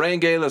some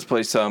merengue. Let's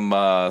play some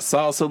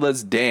salsa.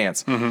 Let's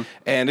dance.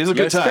 And it's a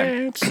good Let's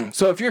time. dance.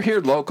 So if you're here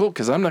local,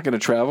 because I'm not going to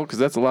travel, because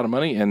that's a lot of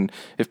money, and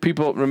if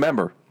people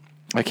remember,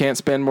 I can't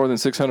spend more than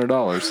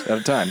 $600 at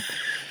a time.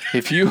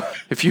 If you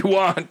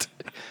want,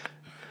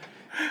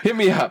 hit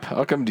me up.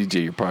 I'll come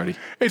DJ your party.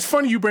 It's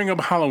funny you bring up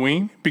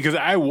Halloween because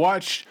I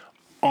watched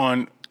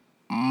on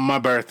my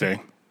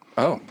birthday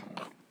Oh,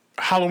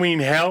 Halloween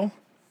Hell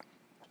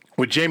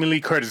with Jamie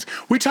Lee Curtis.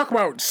 We talk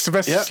about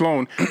Sylvester Yep.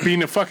 Stallone being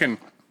the fucking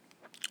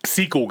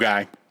sequel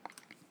guy.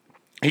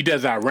 He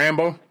does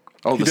Rambo.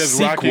 Oh, He the does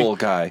sequel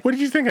Rocky. guy. What did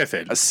you think I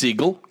said? a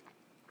seagull.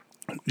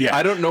 Yeah.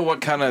 I don't know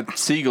what kind of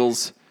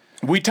seagulls.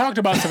 We talked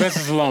about Sylvester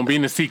Stallone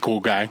being the sequel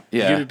guy.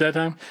 Yeah. You get it that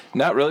time?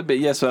 Not really, but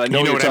yes, I know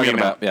You know what you're what I talking mean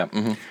about. Yeah.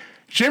 Mhm.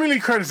 Jamie Lee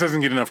Curtis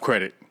doesn't get enough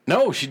credit.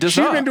 No, she does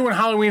She's not. been doing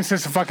Halloween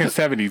since the fucking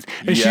 70s.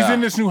 And she's Yeah.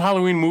 in this new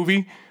Halloween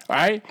movie,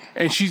 right?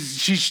 And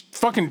she's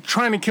fucking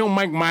trying to kill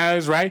Mike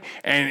Myers, right?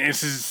 And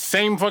it's the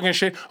same fucking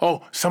shit.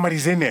 Oh,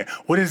 somebody's in there.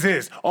 What is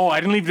this? Oh, I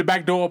didn't leave the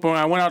back door open when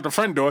I went out the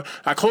front door.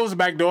 I closed the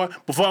back door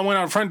before I went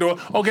out the front door.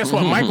 Oh, guess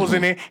what? Michael's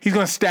in there. He's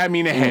going to stab me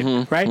in the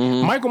head, right?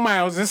 Michael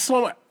Myers, this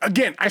slow.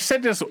 Again, I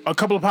said this a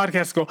couple of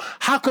podcasts ago.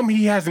 How come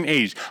he hasn't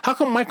aged? How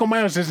come Michael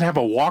Myers doesn't have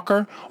a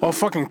walker or a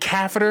fucking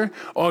catheter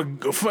or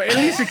at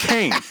least a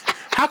cane?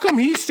 How come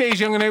he stays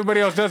young and everybody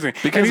else doesn't?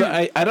 Because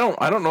And I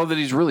don't know that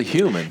he's really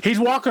human. he's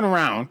walking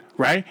around,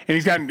 right?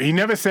 And he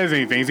never says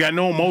anything. He's got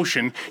no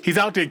emotion. He's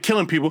out there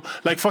killing people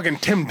like fucking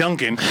Tim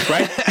Duncan,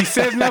 right? He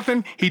says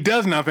nothing. He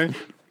does nothing.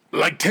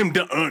 Like Tim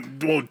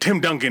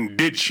Duncan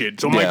did shit,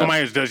 so Michael Yeah.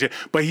 Myers does shit.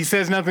 But he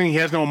says nothing. He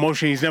has no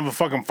emotion. He's never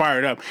fucking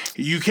fired up.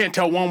 You can't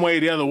tell one way or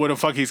the other where the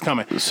fuck he's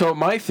coming. So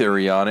my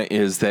theory on it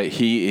is that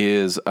he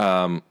is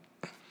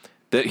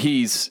that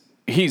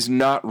he's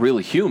not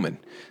really human.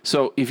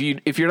 So if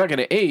you're not going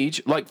to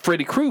age, like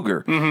Freddy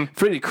Krueger,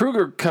 Freddy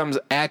Krueger comes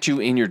at you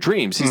in your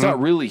dreams. He's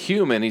not really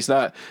human. He's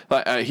not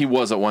like he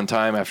was at one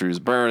time after he was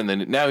burned, and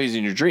then now he's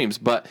in your dreams.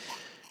 But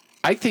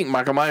I think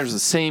Michael Myers is the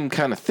same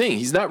kind of thing.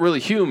 He's not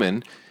really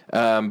human.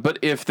 But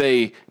if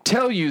they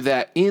tell you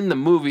that in the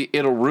movie,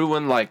 it'll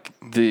ruin like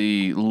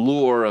the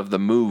lure of the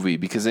movie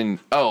because then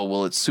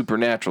it's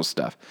supernatural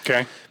stuff.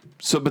 Okay.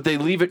 So, but they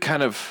leave it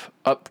kind of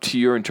up to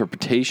your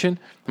interpretation.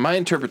 My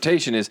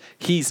interpretation is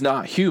he's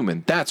not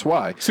human. That's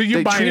why. So you're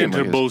They buying treat him into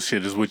like the this.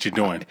 bullshit is what you're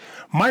doing.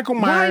 Michael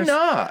Why Myers.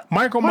 not?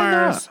 Michael Why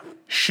Myers not?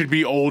 should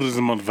be old as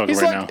a motherfucker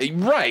He's right like,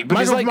 now. right, but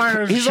Michael he's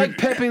Myers like should-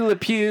 Pepe Le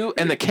Pew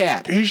and the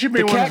cat. He should be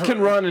the one cat of- can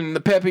run and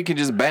the Pepe can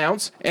just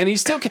bounce, and he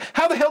still can.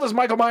 How the hell does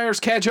Michael Myers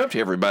catch up to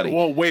everybody?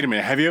 Well, wait a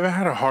minute. Have you ever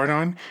had a hard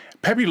on?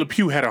 Pepe Le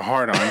Pew had a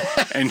hard on,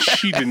 and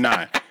she did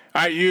not.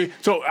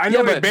 So I know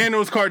Yeah, they but- ban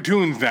those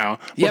cartoons now.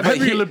 But Yeah, but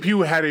Pepe he- Le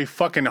Pew had a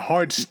fucking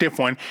hard, stiff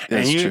one,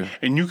 That's true.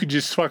 and you could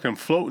just fucking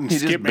float and He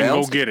skip just and go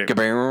bounced. get it.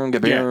 Gaboom,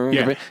 gaboom,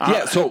 Yeah, gaboom. yeah.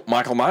 Yeah, so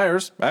Michael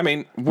Myers, I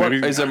mean, what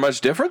Maybe- is there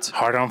much difference?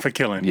 Hard on for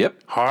killing. Yep.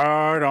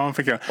 Hard on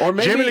for killing. Or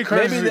maybe Jamie Lee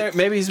Curtis,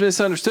 maybe he's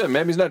misunderstood.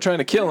 Maybe he's not trying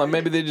to kill him.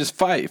 Maybe they just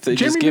fight. If they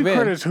just Jamie give Lee in.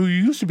 Curtis, who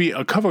used to be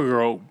a cover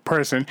girl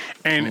person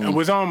and Mm.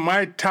 was on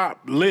my top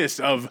list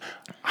of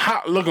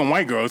hot looking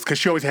white girls because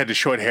she always had the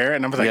short hair,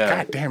 and I was like, Yeah.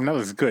 God damn, that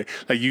was good.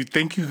 Like you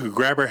think you could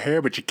grab her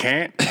hair, but you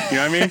can't. You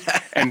know what I mean?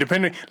 And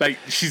depending, like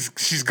she's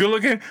good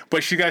looking,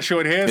 but she got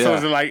short hair. So Yeah.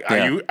 it's like,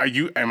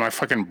 Yeah. am I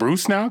fucking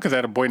Bruce now? Because I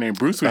had a boy named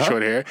Bruce with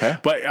short hair. Yeah.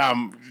 But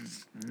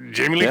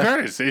Jamie Lee Yeah.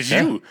 Curtis, it's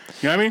Yeah. you. You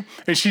know what I mean?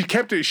 And she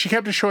kept it. She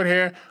kept the short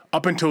hair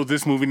up until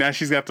this movie. Now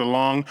she's got the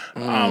long,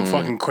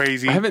 fucking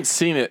crazy. I haven't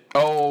seen it.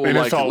 Oh, And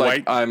like, it's all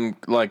like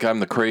white. I'm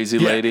the crazy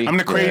Yeah, lady. I'm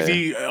the Yeah.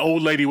 crazy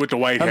old lady with the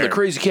white I'm hair. the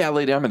crazy cat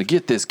lady. I'm going to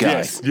get this guy.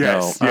 Yes,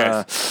 yes, No,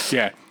 yes.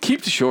 Yeah.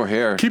 Keep the short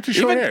hair. Keep the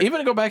short even, hair.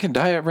 Even go back and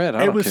dye it red.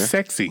 I It don't was care.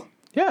 sexy.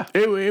 Yeah.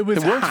 It was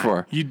It worked hot. for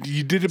her. You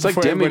did it It's like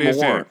before Demi everybody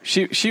else Moore.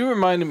 did. She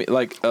reminded me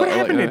like What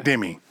happened like, to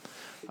Demi?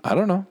 I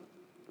don't know.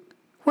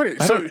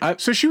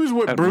 So she was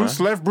with don't Bruce,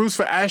 mind. left Bruce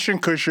for Ashton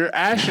Kutcher.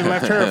 Ashton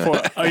left her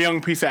for a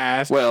young piece of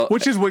ass. Well,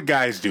 which is what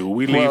guys do.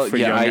 We leave for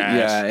young ass.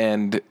 yeah,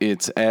 and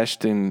it's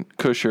Ashton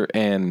Kutcher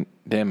and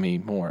Demi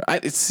Moore.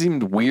 It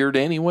seemed weird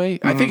anyway.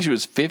 I think she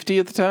was 50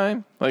 at the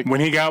time. Like, When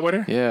he got with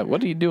her, yeah,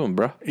 what are you doing,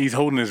 bro? he's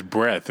holding his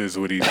breath. Is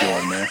what he's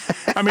doing, man.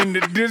 I mean,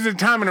 there's a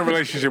time in a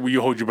relationship where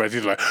you hold your breath.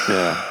 He's like,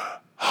 Yeah.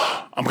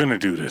 I'm gonna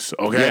do this,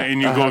 okay? And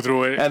you go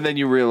through it. And then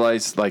you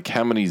realize like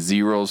how many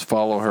zeros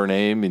follow her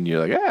name, and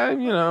you're like,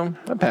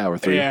 I power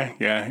through. Yeah.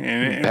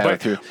 And, Power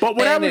through. but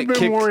what I And was it been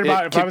kicked- worried it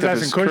about if I was kicked up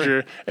asking his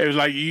Kutcher, it was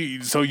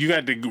like, so you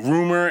got the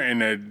rumor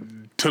and the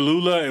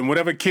Tallulah and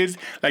whatever kids,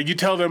 like you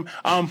tell them,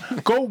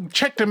 go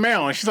check the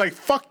mail. And she's like,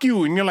 fuck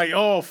you. And you're like,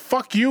 oh,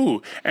 fuck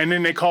you. And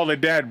then they call their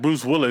dad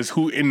Bruce Willis,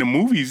 who in the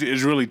movies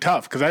is really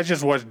tough because I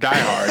just watched Die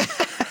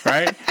Hard,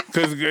 right?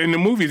 Because in the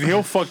movies,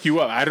 he'll fuck you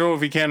up. I don't know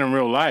if he can in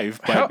real life,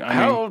 but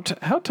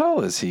How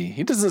tall is he?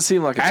 He doesn't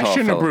seem like a tall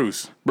Ashton or fella.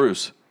 Bruce?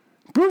 Bruce.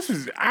 Bruce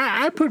is,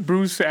 I put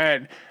Bruce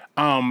at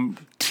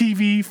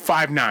TV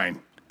 5'9",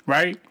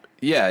 right?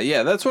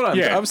 Yeah, that's what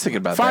I was thinking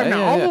about. 5'9", that.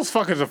 Yeah, all yeah. those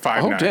fuckers are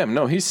 5'9". Oh damn,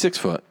 no, he's 6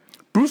 foot.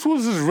 Bruce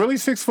Willis is really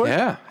 6 foot?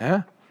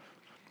 Yeah.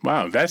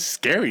 Wow, that's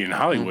scary in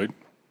Hollywood.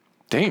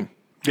 Damn,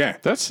 Yeah.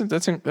 that's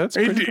pretty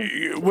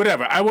cool.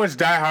 Whatever. I watched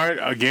Die Hard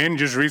again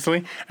just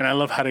recently, and I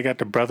love how they got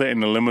the brother in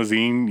the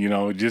limousine,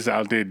 just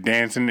out there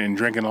dancing and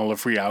drinking all the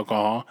free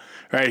alcohol.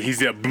 Right?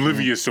 He's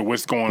oblivious to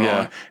what's going Yeah.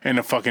 on in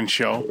the fucking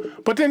show.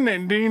 But then,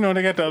 they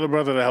got the other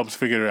brother that helps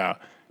figure it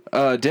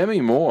out.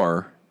 Demi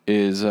Moore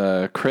is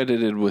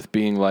credited with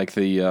being like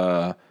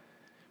the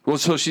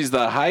so she's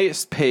the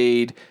highest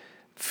paid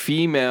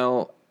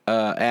female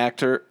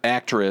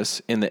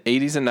actress in the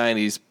 80s and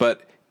 90s,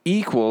 but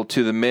equal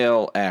to the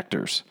male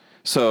actors.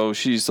 So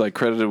she's like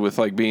credited with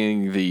like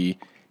being the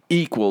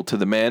equal to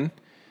the men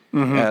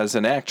as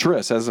an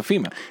actress, as a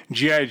female.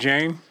 G.I.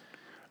 Jane,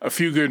 A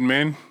Few Good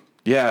Men.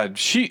 Yeah, the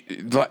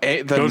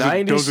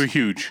 90s. Those are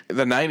huge.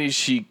 The 90s,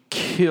 she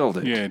killed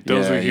it. Yeah,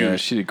 those are Yeah,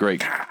 huge. she did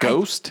great.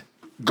 Ghost.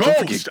 Don't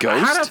forget Ghost.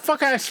 Ghost. How the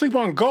fuck I sleep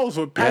on Ghost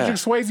with Patrick Yeah.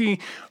 Swayze,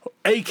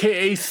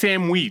 a.k.a.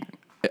 Sam Wheat?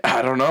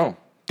 I don't know.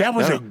 That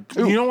was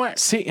No. you know what?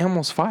 St.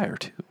 Elmo's Fire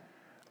too.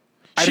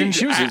 I didn't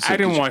some I good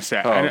didn't sh- watch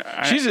that.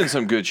 Oh, she's in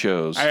some good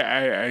shows.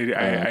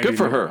 I good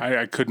for didn't- her.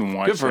 I couldn't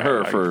watch Good for that. her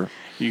Like, for-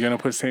 you gonna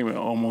put Sam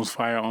Almost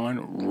Fire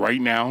on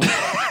right now?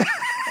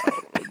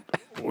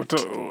 Who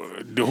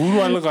do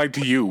I look like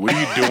to you? What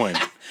are you doing?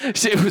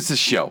 It was a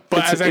show. But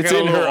it's as I it's got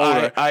a in her little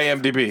older-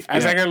 IMDb.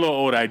 As Yeah. I got a little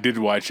older, I did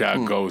watch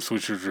Ghost,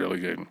 which was really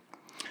good.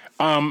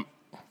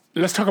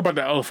 Let's talk about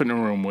the elephant in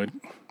the room. Wood,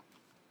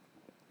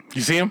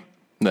 you see him?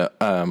 No,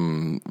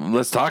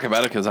 let's talk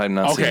about it because I'm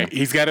not seeing Okay, it.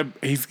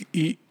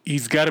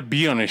 he's got a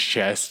bee on his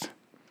chest.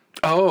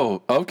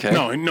 Oh, okay.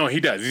 No, he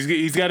does.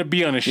 He's got a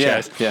bee on his Yeah,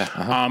 chest. yeah,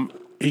 uh-huh.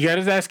 He got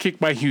his ass kicked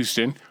by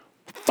Houston.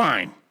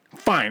 Fine.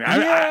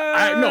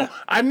 No,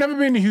 I've never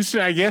been to Houston.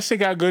 I guess they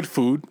got good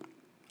food.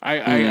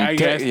 I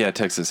guess. Yeah,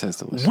 Texas has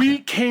the list. We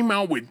came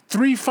out with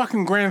 3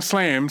 fucking grand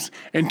slams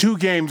in 2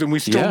 games, and we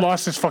still Yeah.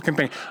 lost this fucking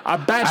thing. Our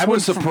bats I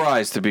was went from,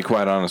 surprised, to be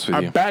quite honest with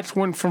our you. bats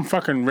went from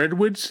fucking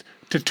redwoods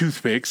to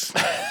toothpicks.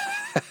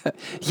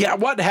 Yeah,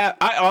 what happened?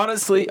 I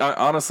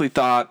honestly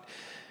thought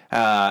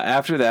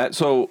after that.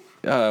 So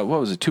what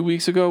was it? 2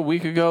 weeks ago, a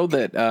week ago?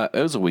 That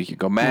it was a week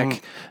ago.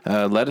 Mac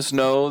let us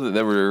know that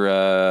there were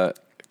a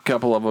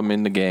couple of them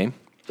in the game,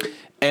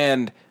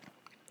 and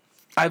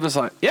I was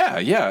like,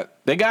 yeah,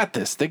 they got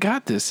this,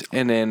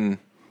 and then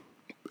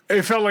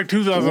It felt like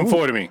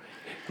 2004 to me.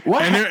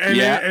 What? And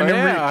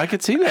I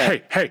could see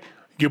that. Hey,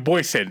 your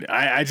boy said,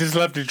 I just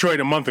left Detroit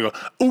a month ago.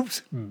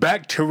 Oops,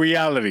 back to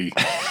reality.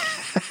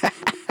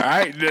 All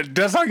right,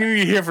 that's all you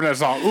need to hear from that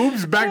song.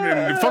 Oops, back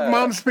to fuck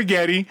Mom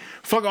Spaghetti,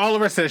 fuck all the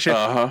rest of that shit.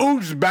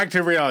 Oops, back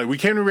to reality. We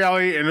came to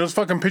reality, and those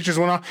fucking pictures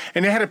went off,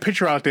 and they had a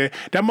picture out there.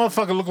 That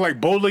motherfucker looked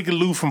like Bow-Legged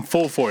Lou from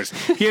Full Force.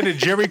 He had a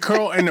Jerry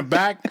curl in the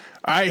back.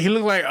 All right, he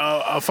looked like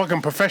a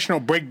fucking professional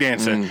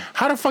breakdancer.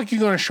 How the fuck you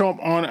gonna show up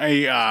on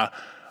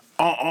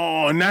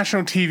on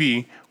national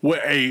TV with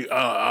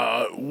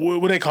a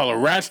what do they call it, a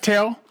rat's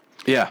tail?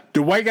 Yeah.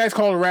 The white guys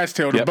call it a rat's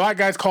tail. The black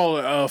guys call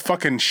it a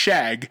fucking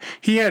shag.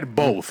 He had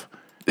both.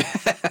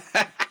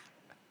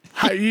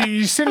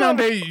 You sitting out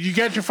there, you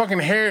got your fucking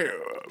hair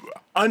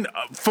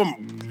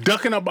from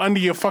ducking up under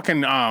your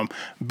fucking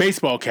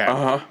baseball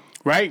cap,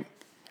 right?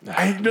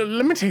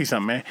 Let me tell you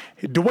something, man.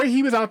 The way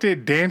he was out there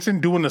dancing,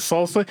 doing the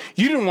salsa,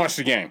 you didn't watch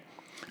the game.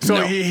 So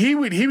No. he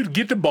would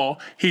get the ball,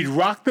 he'd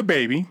rock the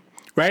baby,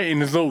 right,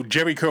 and his little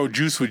Jerry curl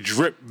juice would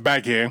drip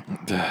back here,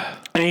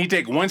 and he'd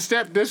take one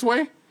step this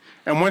way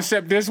and one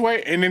step this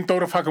way, and then throw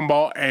the fucking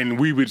ball, and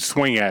we would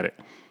swing at it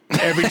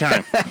every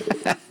time.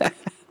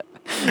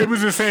 It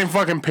was the same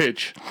fucking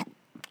pitch.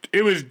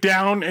 It was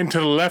down into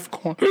the left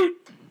corner.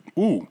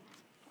 Ooh.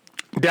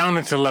 Down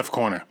into the left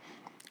corner.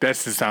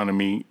 That's the sound of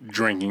me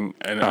drinking.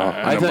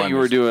 I thought you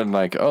were doing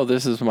like, oh,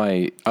 this is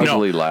my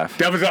ugly laugh.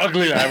 That was an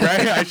ugly laugh,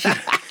 right?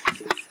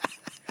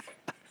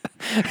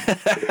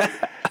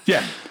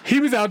 Yeah,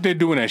 he was out there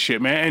doing that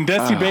shit, man. And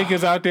Dusty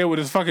Baker's out there with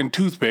his fucking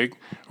toothpick,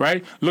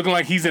 right? Looking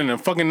like he's in a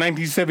fucking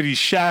 1970s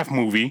Shaft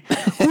movie.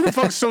 Who the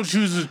fuck still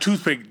chooses a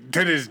toothpick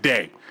to this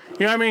day?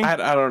 You know what I mean?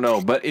 I don't know,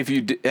 but if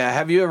you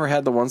have you ever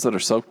had the ones that are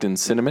soaked in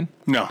cinnamon?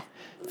 No.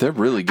 They're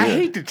really good. I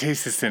hate the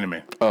taste of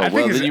cinnamon. Oh,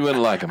 well, then you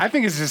wouldn't like them. I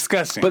think it's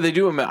disgusting. But they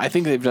do them. I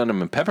think they've done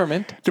them in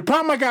peppermint. The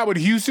problem I got with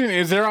Houston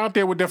is they're out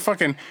there with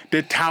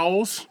their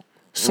towels,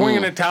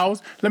 swinging the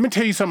towels. Let me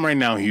tell you something right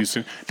now,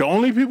 Houston. The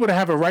only people that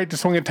have a right to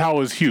swing a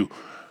towel is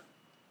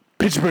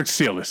Pittsburgh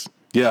Steelers.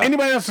 Yeah.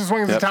 Anybody else that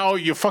swings the towel,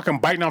 you're fucking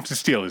biting off the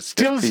Steelers.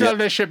 Steelers started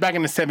that shit back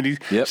in the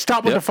 70s. Yep.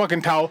 Stop with the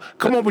fucking towel.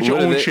 Come up with your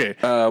own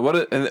shit.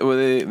 What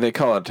do they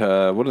call it?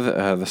 What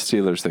are the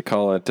Steelers? They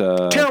call it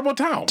Terrible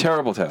towel.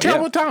 Terrible towel.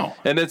 Terrible towel.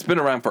 And it's been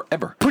around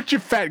forever. Put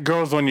your fat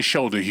girls on your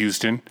shoulder,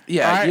 Houston.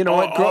 Yeah, All right? you know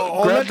what?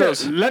 Grab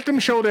those. Let them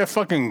show their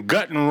fucking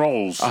gut and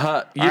rolls.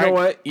 You know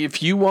what?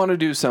 If you want to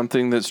do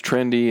something that's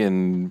trendy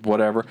and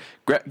whatever,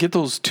 get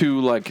those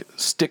two like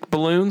stick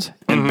balloons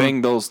and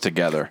bang those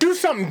together. Do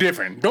something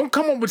different. Don't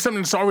come up with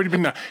something that's already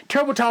been done.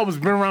 Terrible towel has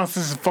been around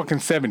since the fucking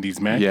 70s,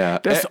 man. Yeah.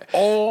 That's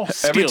all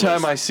Steelers. Every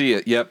time I see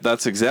it, yep,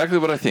 that's exactly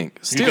what I think.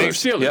 Steelers. You think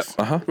Steelers.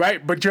 Yep.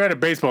 Right? But you're at a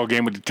baseball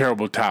game with the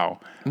terrible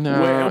towel.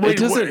 No,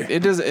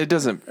 it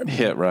doesn't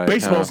hit right.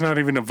 Baseball's not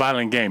even a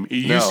violent game. It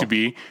used to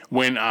be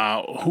when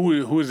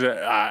who is it?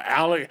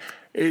 Alec?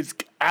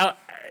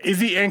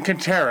 Izzy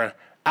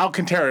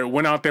Alcantara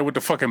went out there with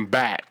the fucking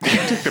bat. He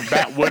took the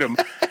bat with him.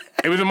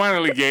 It was a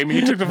minor league game.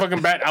 He took the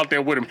fucking bat out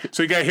there with him.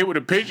 So he got hit with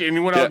a pitch, and he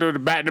went out there with the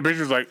bat, and the pitcher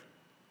was like,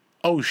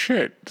 oh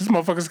shit, this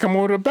motherfucker's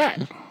coming with a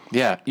bat.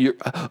 Yeah, you're.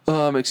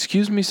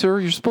 Excuse me, sir.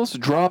 You're supposed to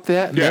drop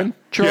that and then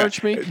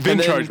charge me. Then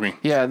charge me.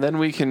 Yeah, and then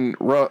we can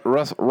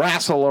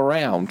wrestle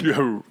around.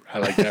 I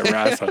like that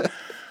wrestle.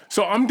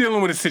 So I'm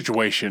dealing with a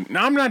situation.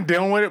 Now I'm not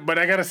dealing with it, but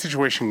I got a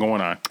situation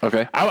going on.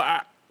 Okay.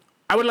 I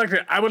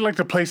would like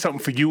to play something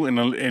for you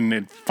and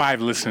the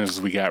 5 listeners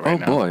we got right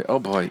now. Oh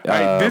boy.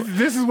 Right,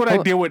 this is what I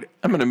deal with.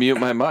 I'm gonna mute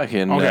my mic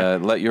and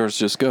let yours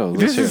just go.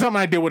 This is something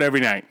I deal with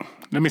every night.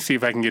 Let me see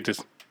if I can get this.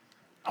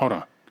 Hold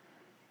on.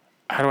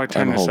 How do I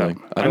turn this up?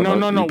 I don't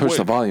know. No. You push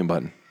the volume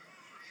button.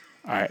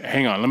 All right,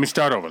 hang on. Let me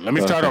start over. Okay. Let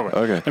me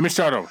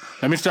start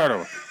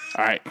over.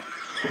 All right.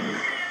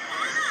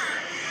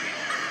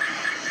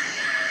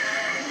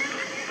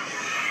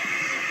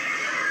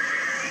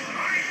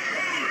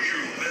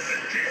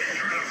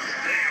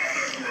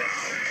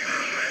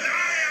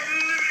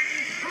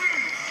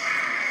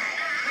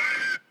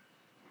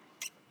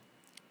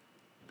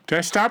 Did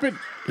I stop it?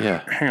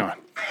 Yeah. Hang on.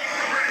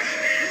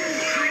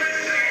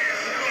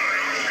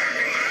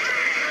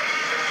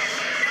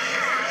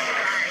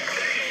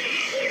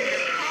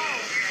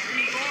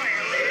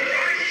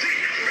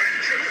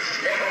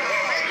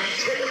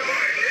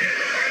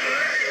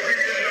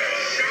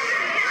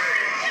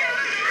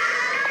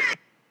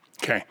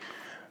 Okay.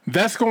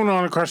 That's going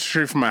on across the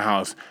street from my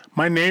house.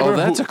 My neighbor. Oh,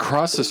 that's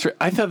across the street.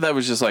 I thought that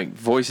was just like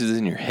voices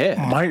in your head.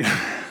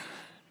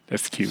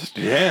 That's cute.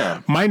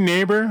 Yeah. My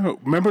neighbor,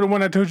 remember the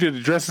one I told you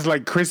that dresses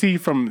like Chrissy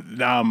from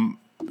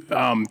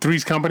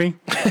Three's Company?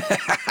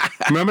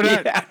 Remember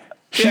that? Yeah.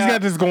 She's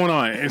got this going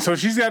on. And so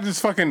she's got this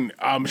fucking...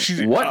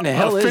 what in the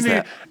hell is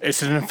that?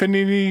 It's an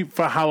affinity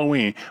for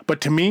Halloween.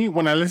 But to me,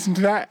 when I listen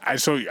to that,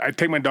 I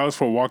take my dogs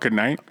for a walk at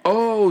night.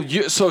 Oh,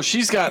 so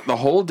she's got the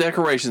whole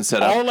decoration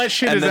set up. All that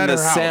shit is at her house. And then the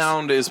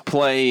sound is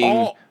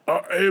playing...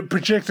 It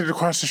projected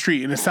across the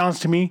street. And it sounds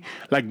to me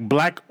like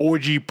black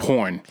orgy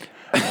porn.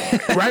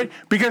 Right?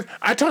 Because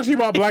I talked to you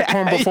about black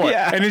porn before,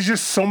 yeah. and it's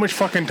just so much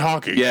fucking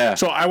talking. Yeah.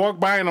 So I walk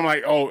by and I'm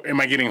like, oh, am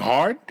I getting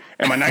hard?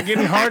 Am I not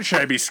getting hard? Should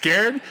I be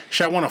scared?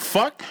 Should I want to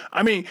fuck?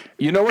 I mean,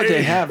 You know what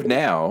they have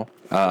now,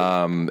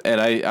 and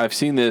I've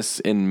seen this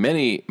in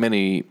many,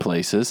 many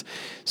places,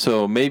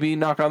 so maybe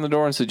knock on the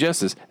door and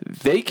suggest this.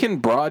 They can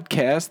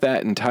broadcast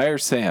that entire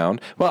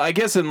sound. Well, I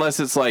guess unless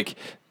it's like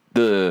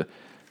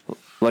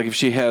if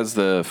she has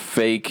the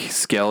fake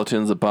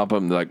skeletons that pop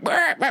up and they're like,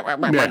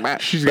 yeah,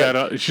 she's got it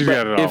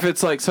all. if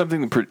it's like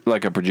something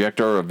like a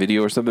projector or a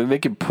video or something, they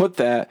can put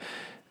that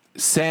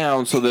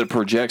sound so that it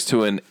projects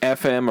to an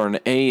FM or an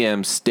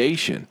AM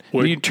station.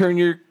 Would- You turn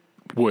your...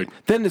 Would.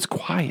 Then it's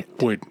quiet.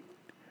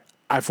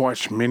 I've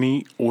watched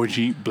many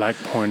orgy black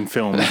porn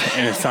films,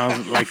 and it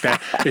sounds like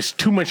that. It's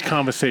too much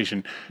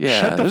conversation.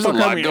 Yeah, Shut the there's fuck a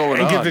lot up going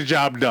and get on. the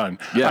job done.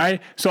 Yeah.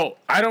 Right? So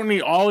I don't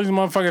need all these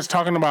motherfuckers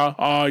talking about,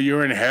 oh,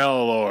 you're in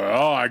hell, or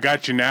oh, I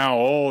got you now,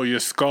 oh,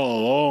 your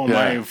skull, oh, Yeah.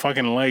 my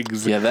fucking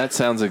legs. Yeah, that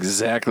sounds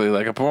exactly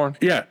like a porn.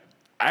 Yeah.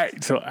 I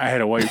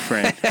had a white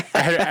friend.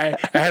 I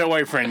had a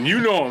white friend. You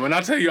know him, and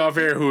I'll tell you off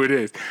air who it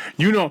is.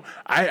 You know,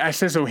 I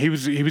said so. He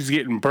was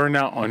getting burned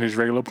out on his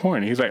regular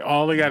porn. He's like,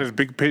 all they got is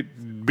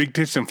big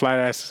tits and flat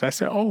asses. I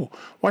said, oh,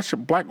 watch the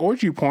black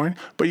orgy porn,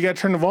 but you got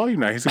to turn the volume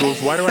down. He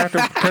goes, why do I have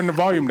to turn the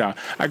volume down?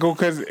 I go,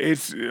 because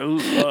it's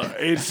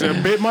a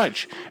bit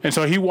much. And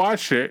so he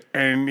watched it,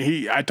 and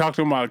I talked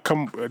to him about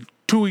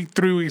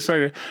 3 weeks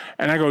later,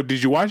 and I go,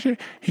 did you watch it?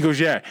 He goes,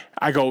 yeah.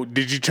 I go,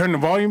 did you turn the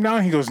volume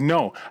down? He goes,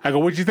 no. I go,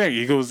 what'd you think?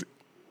 He goes,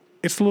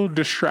 it's a little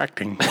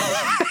distracting.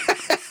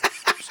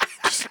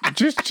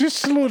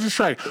 just a little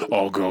distracting.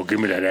 Oh, girl, give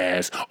me that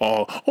ass.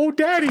 Oh,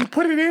 daddy,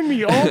 put it in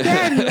me. Oh,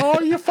 daddy,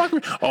 oh, you fuck me.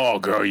 Oh,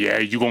 girl, yeah,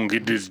 you gonna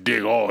get this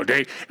dick all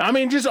day. I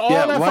mean, just all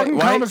that fucking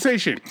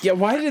conversation. Yeah,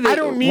 why do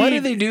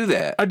they do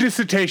that? A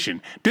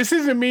dissertation. This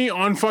isn't me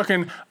on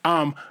fucking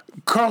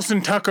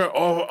Carlson Tucker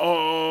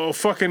or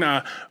fucking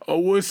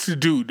what's the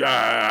dude?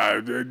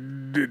 Yeah,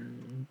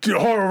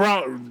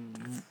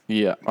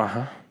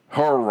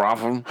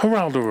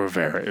 Geraldo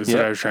Rivera is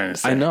what I was trying to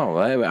say. I know.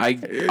 I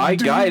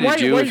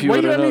guided you if you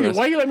would have noticed.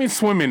 Why you let me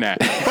swim in that?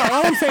 But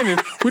all I'm saying is,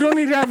 we don't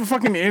need to have a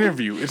fucking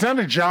interview. It's not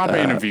a job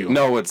interview.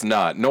 No, it's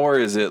not. Nor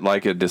is it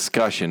like a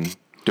discussion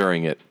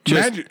during it.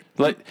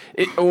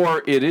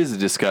 Or it is a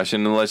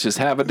discussion, and let's just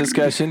have a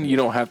discussion. You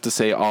don't have to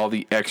say all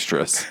the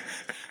extras.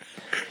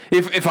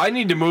 If I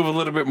need to move a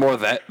little bit more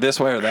this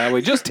way or that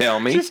way, just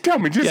tell me. Just tell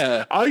me.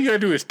 All you gotta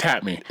do is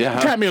tap me. Yeah.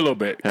 Tap me a little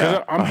bit.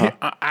 Because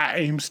I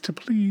aims to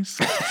please.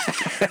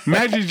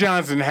 Magic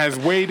Johnson has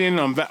weighed in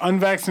on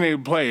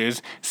unvaccinated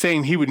players,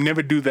 saying he would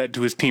never do that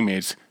to his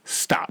teammates.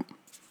 Stop.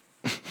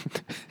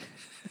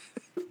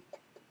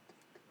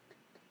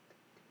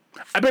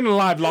 I've been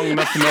alive long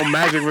enough to know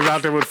Magic was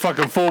out there with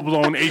fucking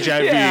full-blown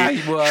HIV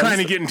he was. trying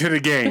to get into the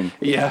game.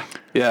 Yeah.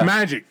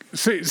 Magic.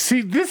 See,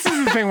 this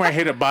is the thing where I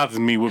hate it bothers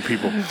me with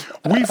people.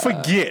 We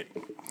forget.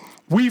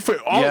 We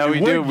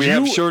do. We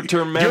have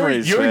short-term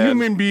memories. You're a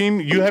human being.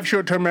 You have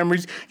short-term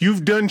memories.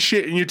 You've done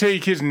shit, and you tell your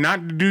kids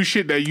not to do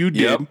shit that you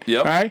did.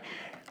 Yep. Right?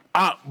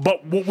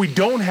 But what we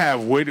don't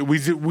have, we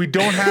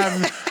don't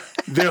have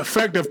the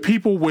effect of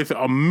people with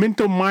a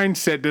mental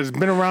mindset that's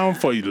been around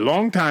for a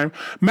long time.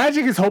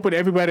 Magic is hoping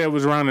everybody that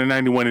was around in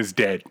 '91 is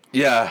dead.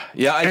 Yeah.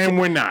 And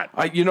we're not.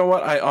 You know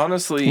what? I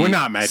honestly... We're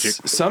not, Magic.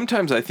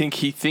 Sometimes I think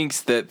he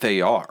thinks that they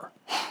are.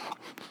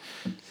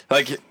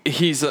 Like,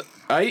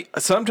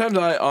 sometimes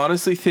I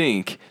honestly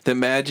think that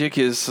Magic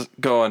is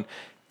going,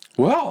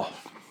 well,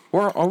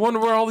 I wonder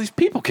where all these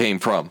people came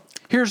from.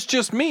 Here's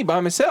just me by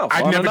myself.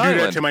 I'd on never an do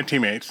island. that to my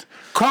teammates.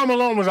 Karl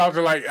Malone was out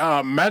there like,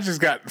 Magic's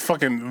got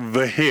fucking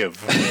the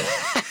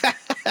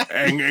HIV.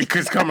 And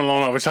because Karl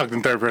Malone always talked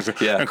in third person.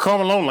 Yeah. And Karl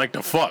Malone like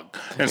to fuck.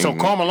 And so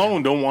Karl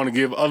Malone don't want to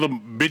give other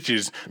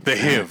bitches the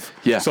HIV.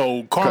 Yeah.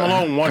 So Karl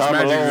Malone wants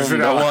Magic to sit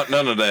don't out. want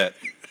none of that.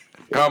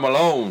 Karl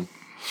Malone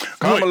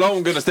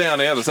gonna stay on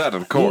the other side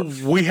of the court.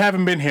 We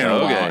haven't been here in a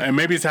while. Okay. And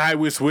maybe it's High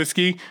West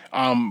Whiskey,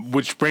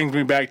 which brings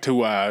me back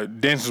to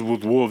Dances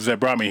with Wolves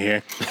that brought me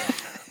here.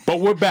 But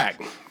we're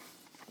back.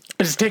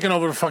 It's taking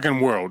over the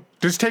fucking world.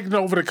 It's taking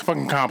over the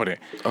fucking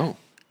competent. Oh.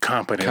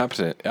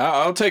 Competent.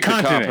 I'll take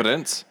Continent. the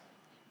competence.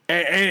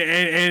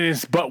 And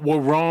it's, but we're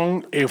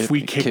wrong if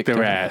we kick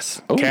their ass.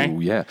 Okay?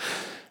 Oh, yeah.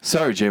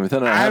 Sorry, Jamie.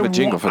 I have a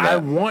jingle for that. I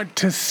want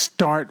to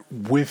start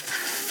with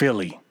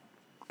Philly.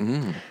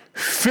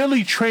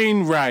 Philly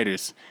train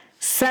riders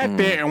sat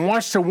there and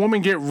watched a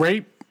woman get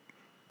raped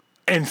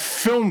and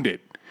filmed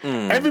it.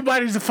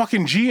 Everybody's a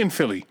fucking G in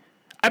Philly.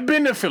 I've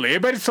been to Philly.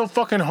 Everybody's so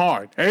fucking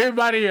hard.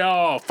 Everybody,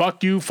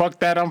 fuck you, fuck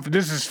that.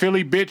 This is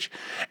Philly, bitch.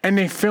 And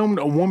they filmed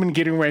a woman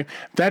getting raped.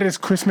 That is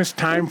Christmas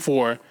time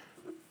for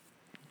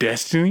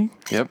Destiny.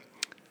 Yep.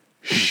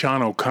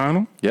 Sean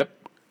O'Connell. Yep.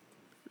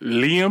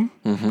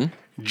 Liam.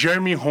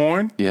 Jeremy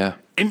Horn. Yeah.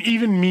 And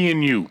even me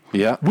and you.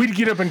 Yeah. We'd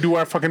get up and do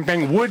our fucking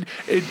thing. Wood,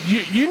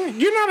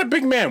 you're not a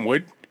big man,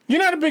 Wood.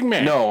 You're not a big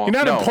man. No, You're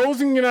not no.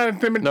 imposing. You're not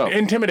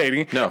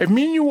intimidating. No. If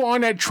me and you were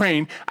on that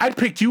train, I'd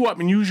pick you up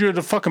and use you as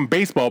a fucking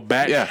baseball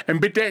bat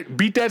and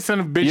beat that son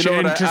of a bitch You know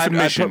what? into I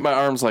submission. put my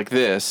arms like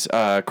this,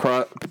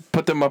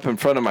 put them up in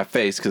front of my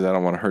face because I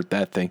don't want to hurt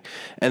that thing,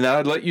 and then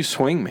I'd let you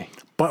swing me.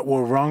 But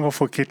we're wrong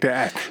for kick their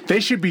ass. They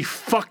should be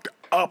fucked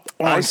up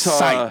on I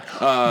saw,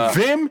 sight.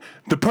 Them,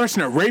 the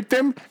person that raped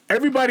them,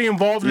 everybody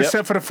involved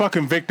except for the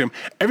fucking victim.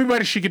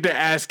 Everybody should get their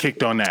ass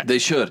kicked on that. They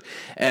should.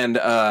 And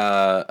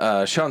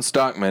Sean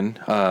Stockman,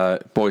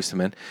 Boyz II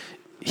Men,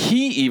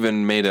 he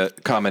even made a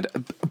comment.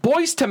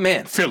 Boyz II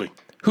Men, Philly,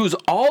 who's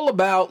all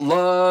about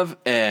love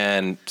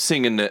and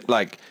singing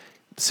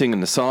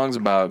the songs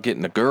about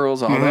getting the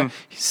girls, all that.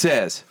 He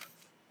says,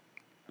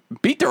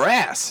 beat their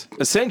ass,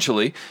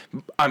 essentially.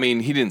 I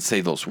mean, he didn't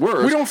say those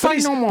words. We don't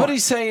fight no more. But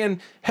he's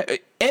saying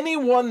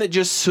anyone that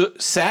just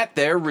sat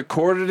there,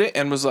 recorded it,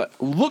 and was like,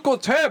 look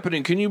what's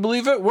happening. Can you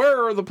believe it?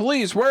 Where are the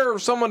police? Where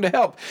is someone to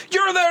help?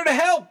 You're there to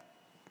help.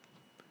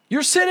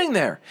 You're sitting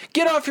there.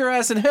 Get off your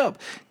ass and help.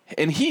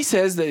 And he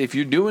says that if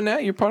you're doing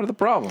that, you're part of the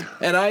problem.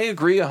 And I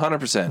agree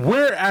 100%.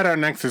 We're at our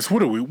nexus.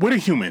 What are we? What are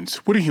humans?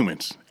 What are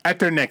humans? At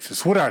their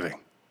nexus, what are they?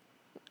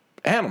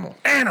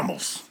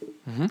 Animals.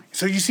 Mm-hmm.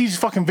 So you see these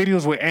fucking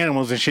videos with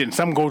animals and shit, and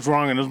something goes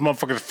wrong, and those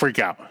motherfuckers freak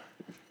out.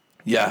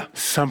 Yeah.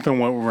 Something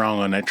went wrong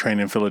on that train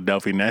in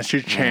Philadelphia, and that's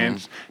your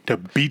chance to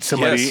beat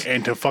somebody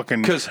into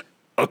fucking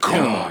a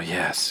coma. Oh,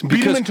 yes.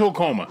 Beat them into a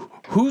coma.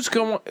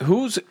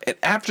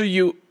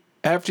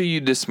 After you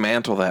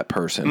dismantle that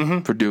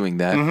person for doing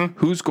that,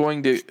 who's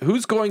going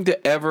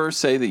to ever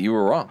say that you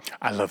were wrong?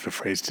 I love the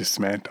phrase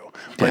dismantle.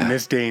 But in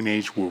this day and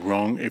age, we're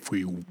wrong if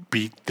we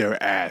beat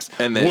their ass.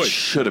 And that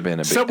should have been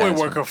a big Subway ass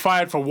worker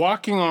fired for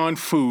walking on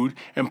food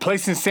and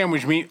placing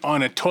sandwich meat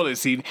on a toilet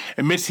seat,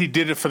 admits he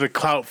did it for the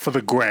clout for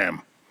the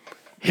gram.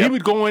 He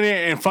would go in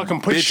there and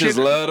fucking put shit.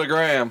 Bitches love the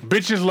gram.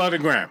 Bitches love the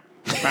gram.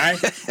 Right?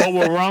 But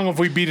we're wrong if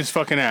we beat his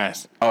fucking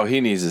ass. Oh, he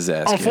needs his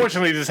ass.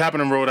 Unfortunately, this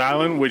happened in Rhode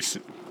Island, which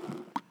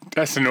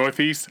that's the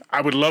Northeast.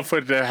 I would love for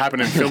it to happen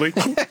in Philly.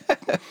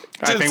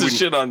 I think we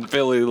shit on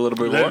Philly a little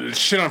bit more.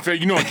 Shit on Philly.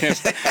 You know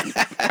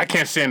I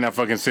can't stand that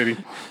fucking city.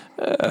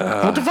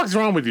 What the fuck's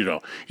wrong with you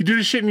though? You do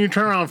this shit and you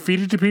turn around and feed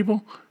it to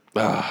people?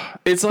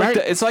 It's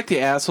like the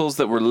assholes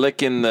that were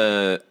licking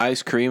the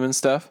ice cream and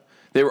stuff.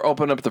 They were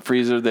opening up the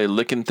freezer, they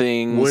licking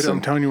things. I'm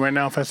telling you right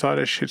now, if I saw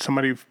that shit,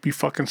 somebody would be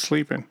fucking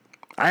sleeping.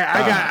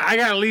 I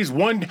got at least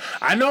one.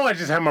 I know I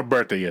just had my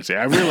birthday yesterday.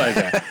 I realize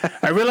that.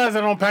 I realize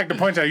I don't pack the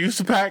punch I used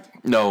to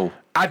pack. No.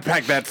 I'd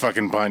pack that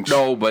fucking punch.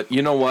 No, but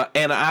you know what?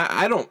 And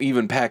I don't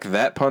even pack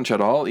that punch at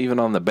all, even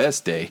on the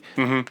best day.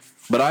 Mm-hmm.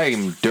 But I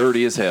am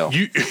dirty as hell.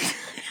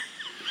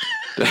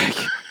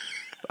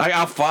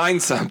 I'll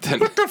find something.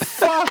 What the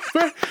fuck,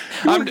 man?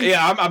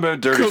 I'm a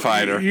dirty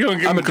fighter. You gonna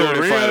give I'm him a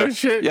dirty fighter. And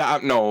shit? Yeah,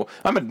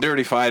 I'm a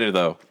dirty fighter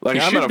though. Like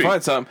I'm gonna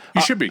find something.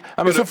 You should be.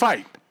 It's a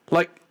fight.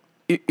 Like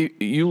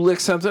you lick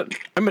something.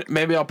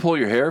 Maybe I'll pull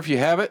your hair if you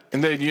have it,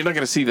 and then you're not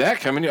gonna see that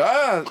coming.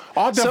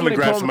 I'll definitely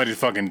grab somebody's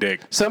fucking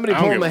dick. Somebody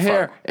pulling the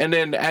hair, and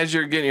then as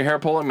you're getting your hair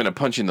pulled, I'm gonna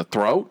punch you in the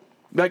throat.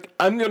 Like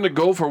I'm gonna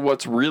go for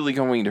what's really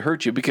going to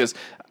hurt you because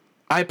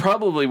I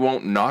probably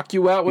won't knock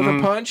you out with a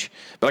punch,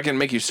 but I can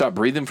make you stop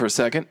breathing for a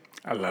second.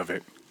 I love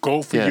it.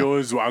 Go for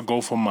yours, I'll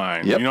go for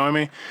mine. Yep. You know what I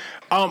mean?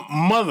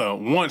 Mother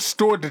wants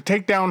store to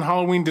take down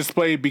Halloween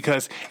display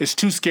because it's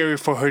too scary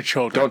for her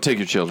children. Don't take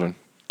your children.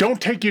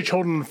 Don't take your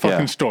children to the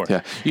fucking store.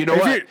 Yeah. You know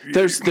what?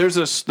 There's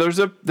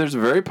a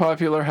very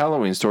popular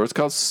Halloween store. It's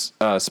called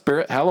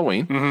Spirit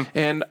Halloween,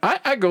 and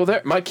I go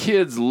there. My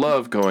kids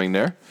love going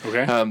there.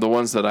 Okay. The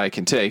ones that I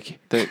can take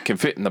that can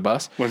fit in the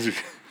bus. What's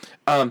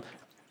it?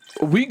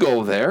 We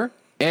go there,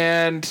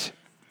 and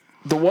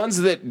the ones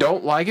that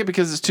don't like it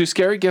because it's too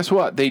scary, guess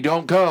what? They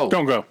don't go.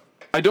 Don't go.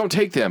 I don't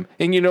take them.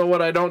 And you know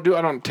what I don't do?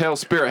 I don't tell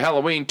Spirit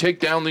Halloween, take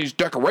down these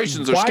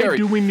decorations. They're scary. Why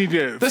do we need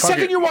to... The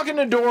second you walk in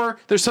the door,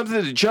 there's something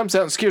that jumps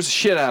out and scares the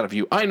shit out of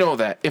you. I know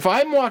that. If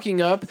I'm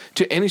walking up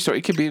to any store,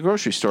 it could be a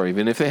grocery store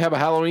even, if they have a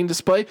Halloween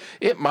display,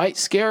 it might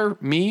scare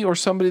me or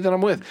somebody that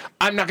I'm with.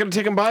 I'm not going to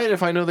take them by it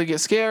if I know they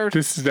get scared.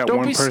 This is that don't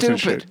one be person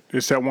stupid. shit.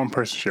 It's that one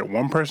person shit.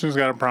 One person's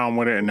got a problem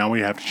with it, and now we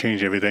have to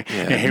change everything.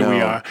 And here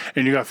we are.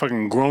 And you got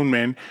fucking grown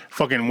men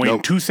fucking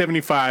weighing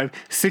 275,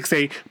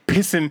 6'8",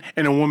 pissing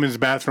in a woman's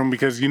bathroom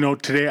because, you know,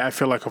 today I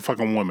feel like a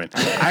fucking woman.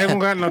 I haven't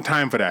got no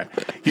time for that.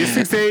 You're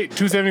 6'8",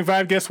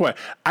 275, guess what?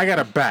 I got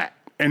a bat.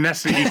 And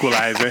that's the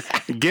equalizer.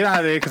 Get out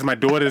of there because my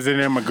daughter's in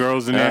there, my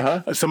girl's in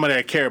there. Somebody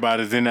I care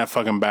about is in that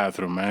fucking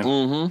bathroom,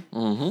 man.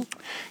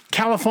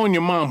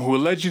 California mom who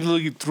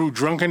allegedly threw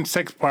drunken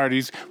sex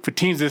parties for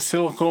teens in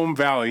Silicon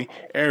Valley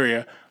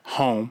area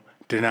home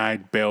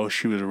denied bail.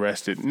 She was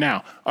arrested.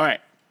 Now, all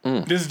right,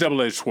 this is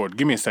double-edged sword.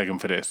 Give me a second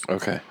for this.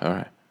 Okay, all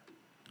right.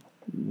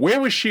 Where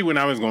was she when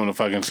I was going to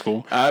fucking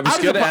school? I was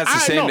going to ask the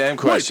same damn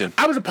question.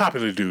 I was a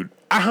popular dude.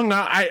 I hung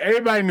out.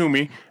 Everybody knew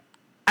me.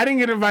 I didn't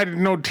get invited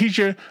to no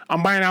teacher.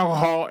 I'm buying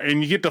alcohol,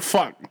 and you get the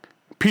fuck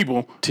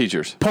people.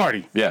 Teachers.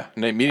 Party. Yeah.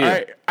 Me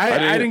neither.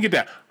 I didn't get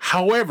that.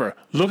 However,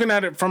 looking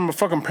at it from a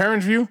fucking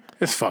parent's view,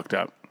 it's fucked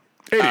up.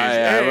 It is.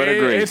 I would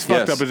agree. It's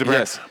fucked Yes, up as a parent.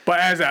 yes. But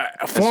as a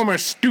former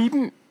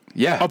student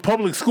Yeah. of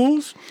public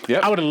schools,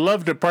 Yep. I would have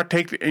loved to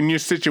partake in your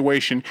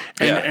situation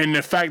and, Yeah. and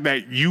the fact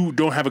that you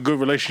don't have a good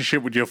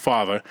relationship with your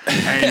father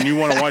and you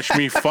want to watch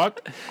me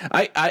fuck.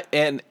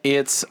 And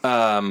it's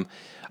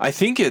I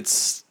think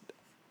it's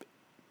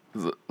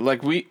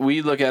like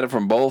we look at it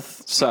from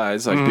both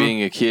sides, like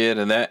being a kid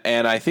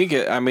and I think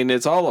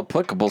it's all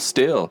applicable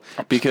still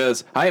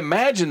because I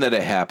imagine that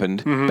it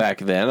happened back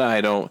then.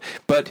 I don't,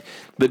 but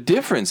the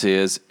difference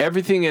is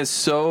everything is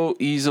so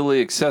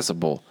easily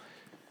accessible.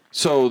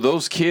 So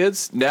those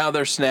kids, now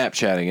they're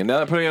Snapchatting, and now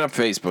they're putting it on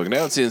Facebook,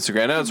 now it's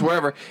Instagram, now it's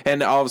wherever,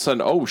 and all of a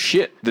sudden, oh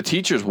shit, the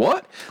teacher's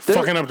what?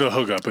 Fucking up the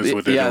hookup is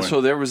what they're doing.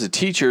 So there was a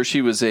teacher,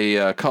 she was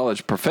a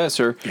college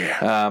professor,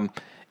 Yeah.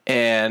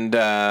 and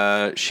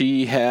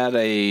she had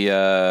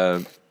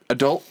a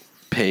adult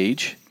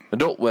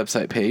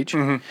website page,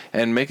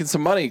 and making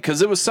some money,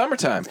 because it was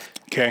summertime.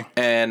 Okay.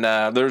 And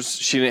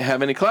she didn't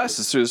have any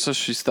classes, so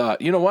she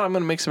thought, you know what, I'm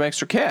going to make some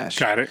extra cash.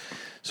 Got it.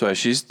 So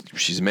she's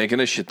making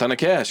a shit ton of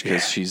cash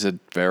because she's a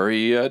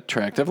very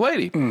attractive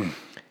lady.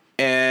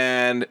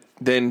 And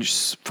then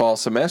fall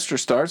semester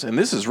starts, and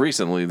this is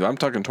recently. I'm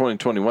talking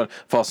 2021.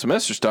 Fall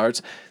semester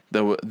starts.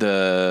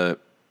 Is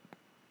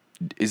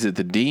it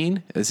the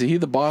dean? Is he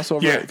the boss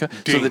over Yeah, there?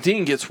 dean. So the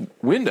dean gets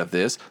wind of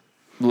this,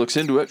 looks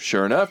into it.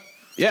 Sure enough,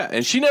 yeah,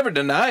 and she never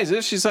denies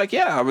it. She's like,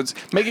 "Yeah, I was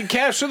making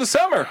cash for the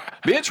summer,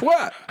 bitch.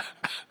 What?"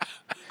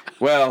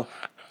 Well,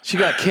 she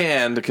got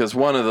canned because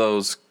one of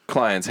those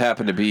clients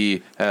happened to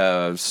be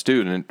a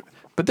student,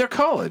 but they're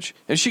college,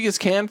 and she gets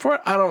canned for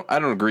it. I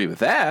don't agree with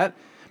that.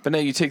 But now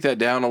you take that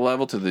down a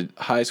level to the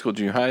high school,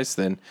 junior highs,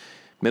 then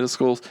middle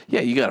schools.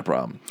 Yeah, you got a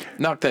problem.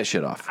 Knock that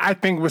shit off. I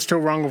think we're still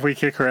wrong if we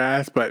kick her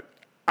ass, but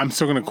I'm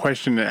still going to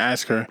question and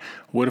ask her,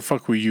 where the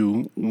fuck were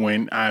you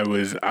when I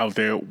was out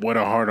there with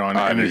a hard on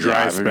and a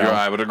dry spell?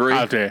 I would agree.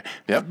 Out there.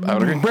 Yep, I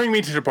would agree. Bring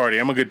me to the party.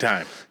 I'm a good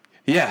time.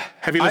 Yeah.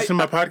 Have you listened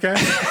to my podcast?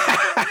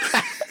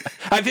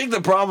 I think the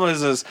problem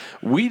is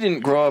we didn't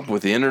grow up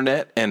with the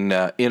internet and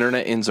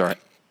internet in our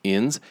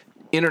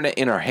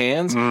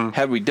hands.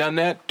 Had we done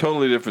that,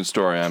 totally different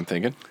story, I'm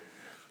thinking.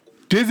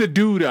 There's a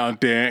dude out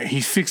there.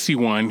 He's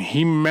 61.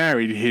 He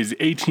married his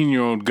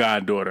 18-year-old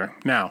goddaughter.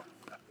 Now,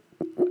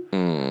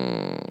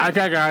 I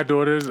got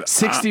goddaughters.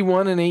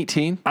 61 and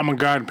 18? I'm a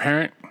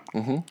godparent.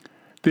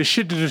 There's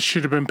shit that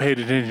should have been paid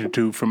attention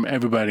to from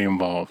everybody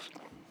involved.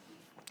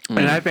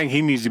 And I think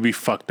he needs to be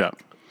fucked up.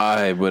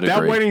 I would agree.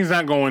 That wedding's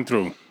not going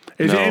through.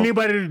 Is there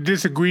anybody that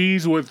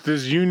disagrees with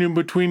this union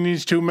between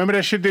these two? Remember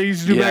that shit they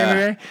used to do back in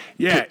the day?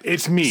 Yeah,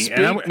 it's me.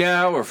 Speak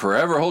now or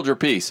forever hold your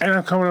peace. And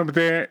I'm coming up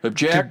there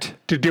Object.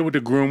 to deal with the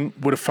groom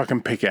with a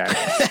fucking pickaxe.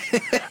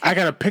 I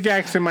got a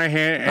pickaxe in my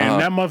hand,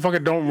 and that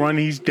motherfucker don't run.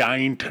 He's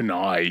dying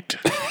tonight.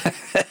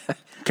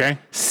 Okay?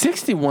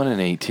 61 and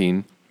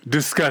 18.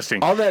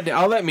 Disgusting. All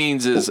that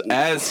means is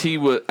as he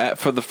was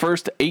for the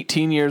first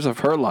 18 years of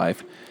her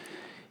life,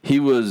 he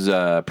was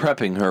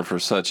prepping her for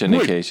such an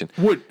occasion.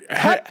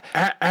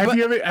 Have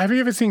you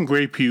ever seen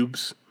gray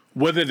pubes?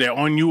 Whether they're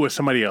on you or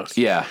somebody else.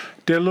 Yeah.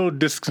 They're a little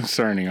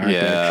disconcerting, aren't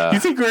Yeah. they? You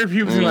see gray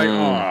pubes, you're like,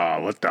 oh,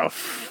 what the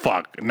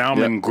fuck? Now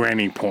I'm in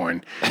granny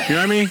porn. You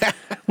know what I mean?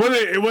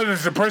 whether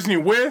it's the person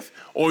you're with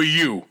or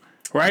you,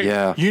 right?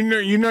 Yeah. You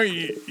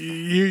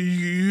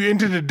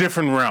entered a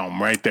different realm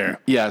right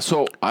there. Yeah.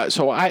 So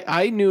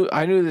I knew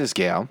this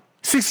gal.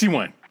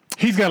 61.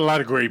 He's got a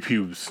lot of gray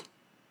pubes.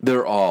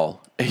 They're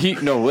all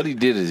what he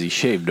did is he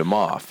shaved them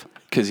off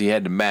because he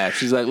had to match.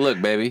 He's like, look,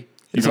 baby.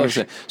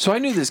 So I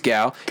knew this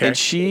gal, and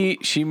she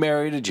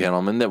married a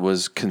gentleman that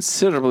was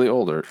considerably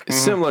older.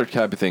 Similar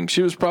type of thing.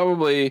 She was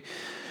probably,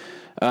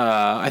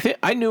 I think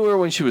I knew her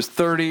when she was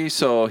 30,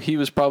 so he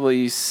was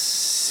probably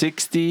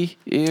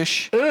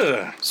 60-ish.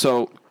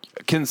 So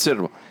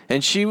considerable.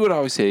 And she would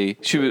always say,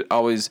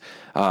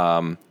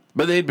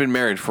 but they'd been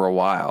married for a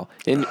while,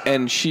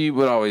 and she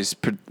would always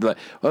like,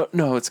 oh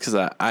no, it's because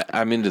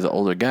I'm into the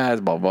older guys,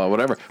 blah blah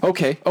whatever.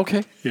 Okay.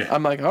 Yeah.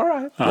 I'm like, all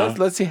right,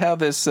 let's see how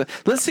this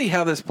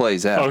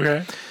plays out.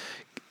 Okay.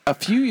 A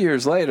few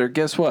years later,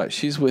 guess what?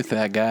 She's with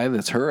that guy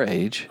that's her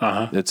age,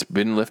 that's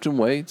been lifting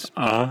weights,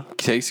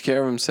 takes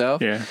care of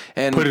himself,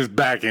 and put his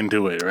back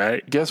into it,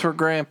 right? Guess where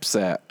Gramps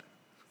at?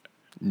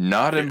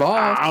 Not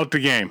involved. Out the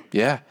game.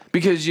 Yeah,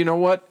 because you know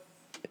what?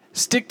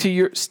 Stick to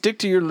your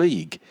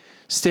league.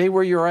 Stay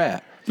where you're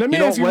at. Let me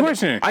ask you a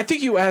question. I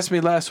think you asked me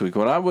last week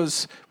when I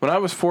was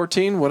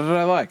 14. What did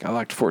I like? I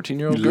liked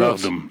 14-year-old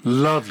girls.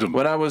 Loved them.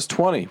 When I was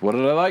 20, what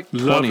did I like?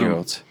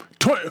 20-year-olds.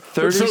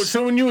 30s.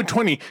 So when you were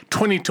 20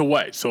 to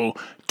what? So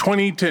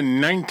 20 to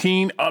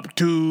 19 up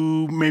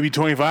to maybe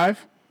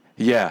 25?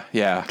 Yeah.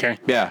 Okay.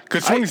 Yeah.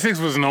 Because 26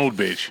 was an old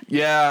bitch.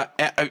 Yeah.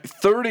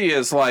 30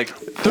 is like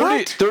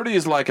 30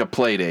 is like a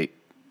play date.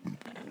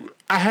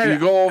 You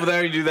go over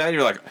there, you do that, and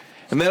you're like,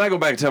 and then I go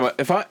back and tell my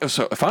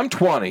if I'm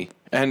 20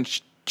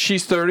 and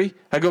she's 30,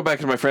 I go back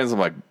to my friends. I'm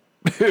like,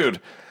 dude,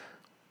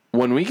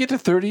 when we get to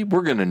 30,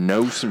 we're gonna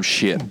know some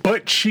shit.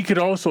 But she could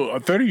also, a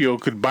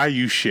 30-year-old could buy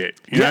you shit.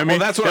 You know what I mean? Well,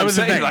 that's what I'm was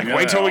the saying. thing. Like,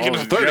 wait till we get to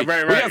 30. Yeah,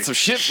 right. We got some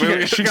shit.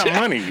 She got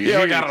money.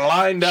 Yeah, we got it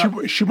lined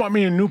up. She bought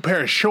me a new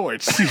pair of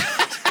shorts.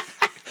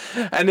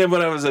 And then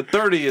when I was at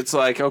 30, it's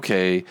like,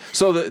 okay.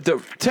 So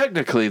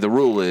technically the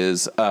rule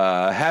is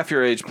half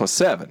your age plus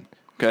 7.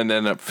 And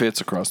then it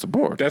fits across the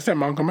board. That's that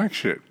Malcolm X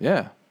shit.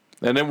 Yeah.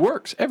 And it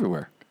works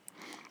everywhere.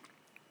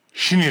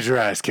 She needs her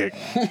ass kicked.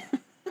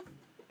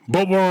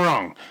 But we're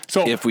wrong.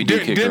 So If we do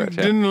kick her ass,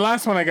 yeah. Then the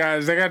last one I got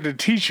is I got the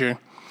teacher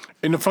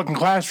in the fucking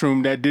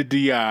classroom that did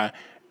the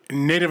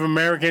Native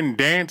American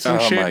dance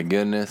and shit. Oh, my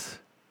goodness.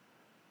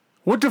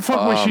 What the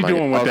fuck was she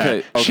doing with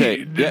that?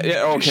 Okay.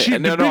 Okay.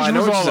 No, I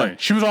know what you're saying.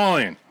 She was all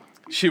in.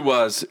 She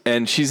was,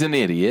 and she's an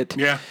idiot.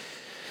 Yeah.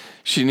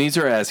 She needs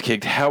her ass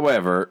kicked.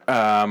 However,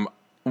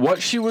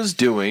 what she was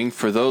doing,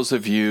 for those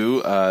of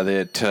you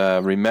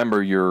that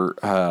remember your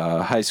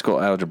high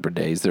school algebra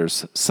days,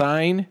 there's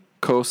sine,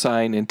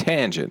 cosine, and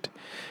tangent.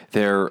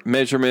 They're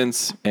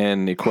measurements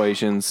and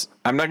equations.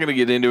 I'm not going to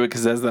get into it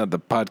because that's not the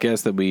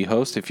podcast that we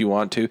host. If you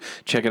want to,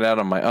 check it out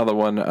on my other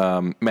one,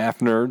 Math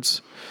Nerds.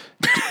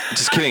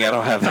 Just kidding, I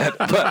don't have that.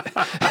 But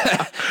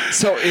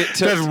so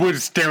that's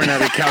Wood staring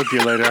at a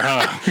calculator,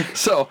 huh?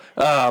 So,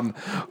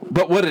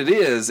 but what it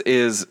is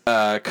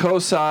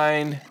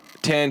cosine,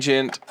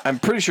 tangent. I'm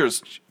pretty sure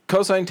it's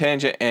cosine,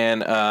 tangent,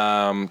 and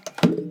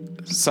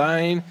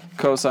sine,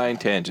 cosine,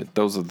 tangent.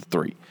 Those are the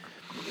three.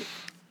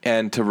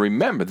 And to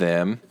remember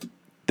them,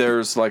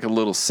 there's like a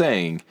little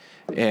saying,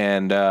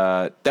 and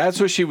that's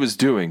what she was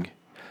doing.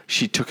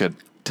 She took it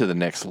to the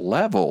next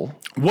level.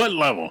 What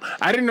level?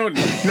 I didn't know.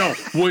 No,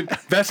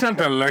 that's not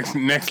the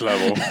next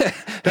level.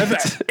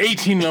 That's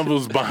 18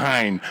 levels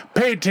behind.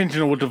 Pay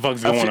attention to what the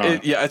fuck's going on.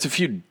 It's a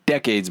few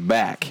decades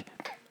back.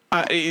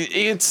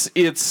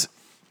 It's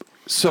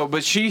so,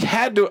 but she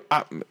had to.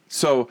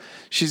 So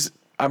she's.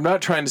 I'm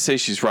not trying to say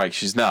she's right.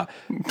 She's not.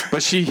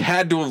 But she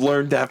had to have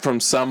learned that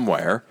from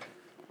somewhere,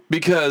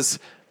 because.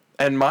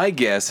 And my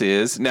guess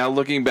is, now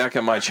looking back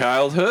at my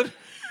childhood,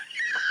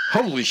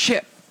 holy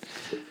shit,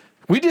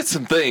 we did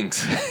some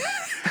things.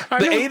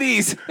 The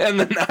 80s and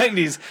the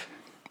 90s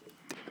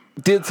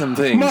did some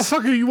things.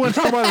 Motherfucker, you want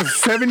to talk about the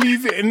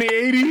 70s and the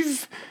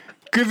 80s?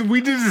 Because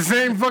we did the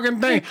same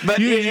fucking thing. But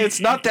it's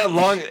not that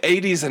long,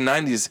 80s and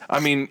 90s. I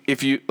mean,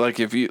 if you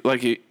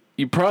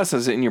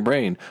process it in your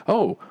brain,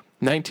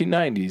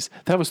 1990s,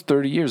 that was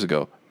 30 years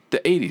ago. The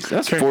 80s,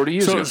 that's 40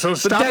 years ago. So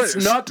but that's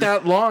not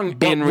that long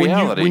in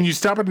reality. When you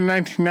stop at the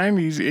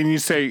 1990s and you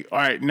say, all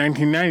right,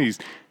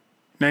 1990s,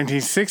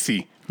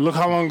 1960, look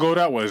how long ago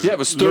that was. Yeah, it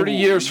was 30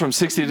 years from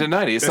 60 to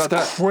 90. It's not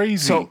that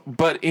crazy. So,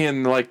 but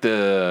in like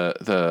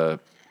the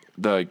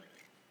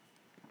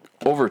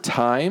over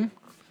time,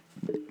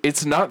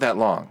 it's not that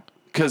long,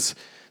 because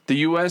the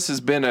U.S.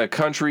 has been a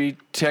country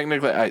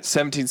technically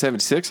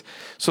 1776.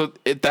 So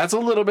that's a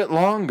little bit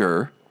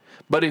longer.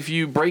 But if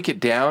you break it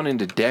down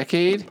into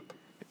decade,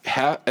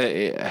 half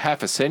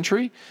a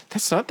century,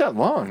 that's not that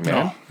long, man.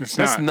 No,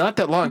 that's not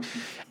that long.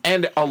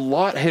 And a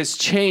lot has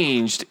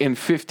changed in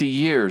 50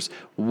 years.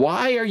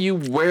 Why are you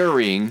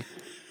wearing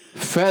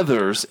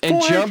feathers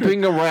and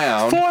jumping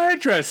around? Full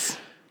headdress.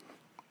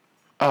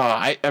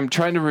 I'm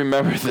trying to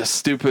remember the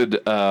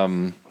stupid,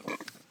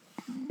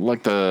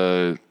 like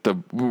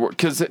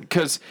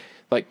because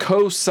like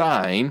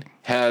cosine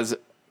has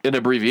an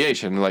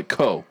abbreviation, like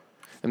co.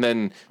 And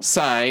then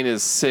sine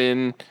is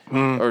sin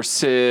or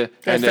si,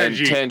 and then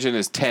tangent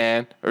is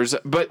tan.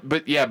 But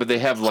they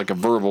have like a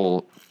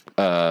verbal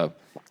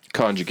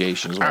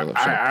conjugation.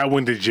 I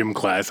went to gym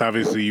class.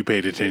 Obviously, you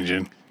paid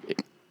attention.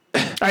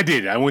 I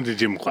did. I went to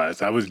gym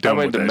class. I was done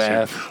with that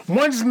math. shit.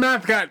 Once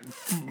math got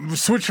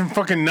switched from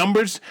fucking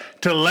numbers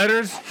to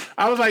letters,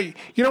 I was like,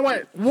 you know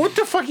what? What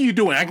the fuck are you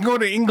doing? I can go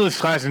to English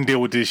class and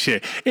deal with this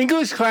shit.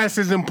 English class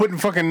isn't putting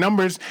fucking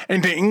numbers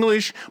into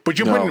English, but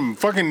you're putting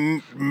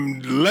fucking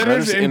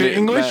letters into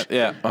English.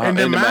 And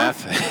then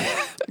math.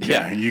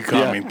 Yeah, you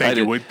caught me. Thank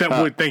you. Wood.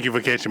 Thank you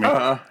for catching me.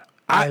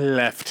 I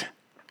left.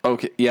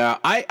 Okay. Yeah.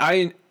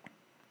 I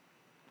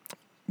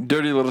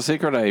dirty little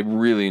secret. I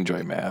really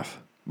enjoy math,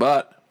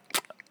 but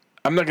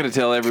I'm not going to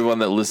tell everyone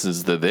that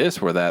listens to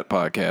this where that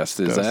podcast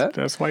is at.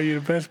 That's why you're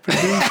the best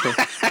producer.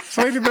 That's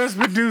why you're the best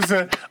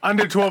producer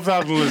under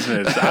 12,000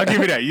 listeners. I'll give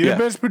you that. You're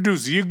the best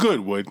producer. You're good,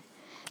 Wood.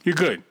 You're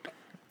good.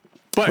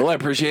 But well, I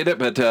appreciate it,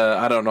 but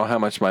I don't know how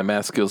much my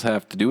math skills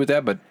have to do with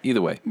that. But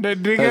either way, they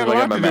got a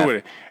lot to do with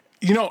it.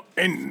 You know,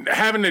 and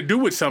having to do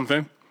with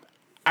something,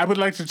 I would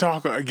like to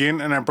talk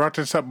again, and I brought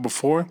this up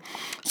before.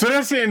 So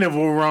that's the end of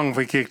We're Wrong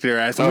for Kick Their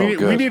Ass.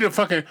 We need a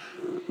fucking...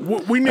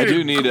 We need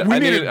a good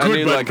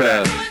button like for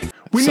that.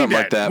 We something need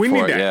like that. We for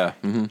need it, that. Yeah.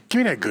 Mm-hmm. Give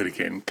me that good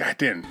again. God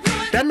damn.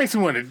 That makes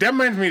me want to... That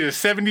reminds me of the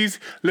 70s,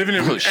 living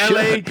in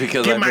L.A.,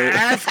 get my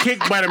ass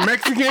kicked by the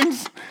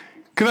Mexicans.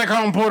 Because I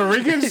call them Puerto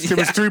Ricans. There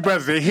was 3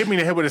 brothers. They hit me in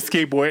the head with a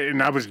skateboard,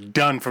 and I was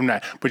done from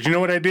that. But you know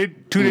what I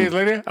did? 2 days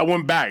later, I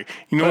went back.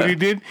 You know what he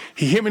did?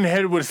 He hit me in the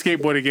head with a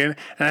skateboard again,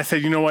 and I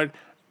said, you know what?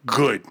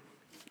 Good.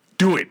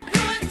 Do it.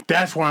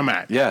 That's where I'm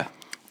at. Yeah.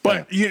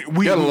 But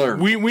we Gotta learn.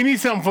 We need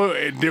something for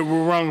that. We're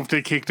wrong if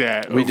they kick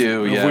that. We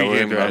do, If yeah. we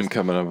get I'm that.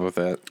 coming up with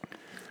that.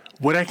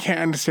 What I can't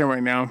understand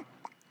right now,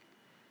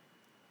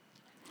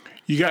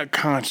 you got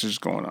concerts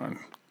going on.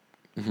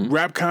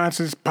 Rap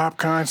concerts, pop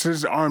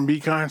concerts, R&B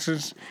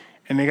concerts,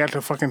 and they got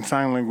the fucking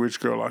sign language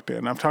girl out there.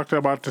 And I've talked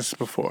about this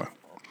before.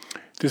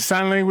 The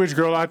sign language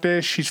girl out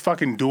there, she's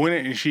fucking doing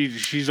it, and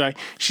she's like,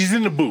 she's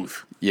in the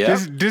booth. Yeah.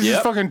 This is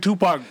fucking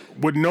Tupac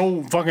with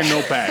no fucking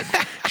notepad.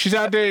 She's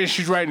out there and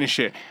she's writing this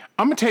shit.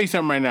 I'm gonna tell you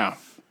something right now.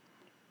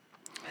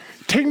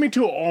 Take me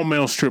to an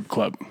all-male strip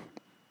club.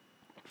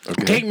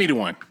 Okay. Take me to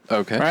one.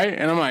 Okay. Right?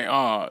 And I'm like,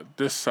 oh,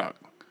 this sucks.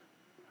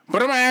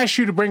 But I'm going to ask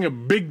you to bring a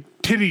big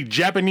titty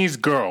Japanese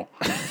girl.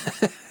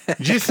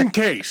 Just in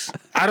case.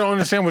 I don't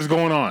understand what's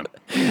going on.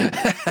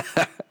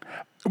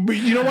 But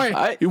you know what?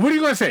 What are you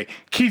going to say?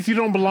 Keith, you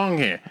don't belong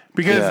here.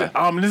 Because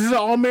this is an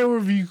all-male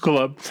review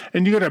club,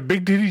 and you got a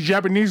big titty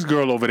Japanese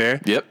girl over there.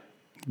 Yep.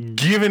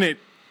 Giving it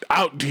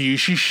out to you.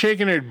 She's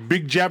shaking her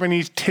big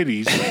Japanese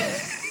titties.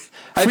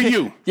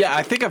 You. Yeah,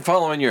 I think I'm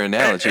following your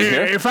analogy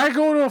here. If I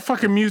go to a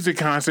fucking music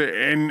concert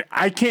and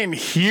I can't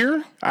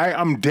hear,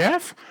 I'm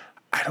deaf,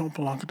 I don't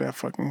belong to that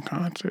fucking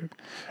concert.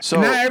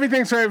 So not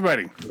everything's for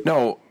everybody.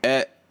 No,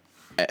 and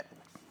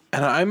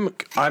I'm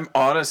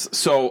honest.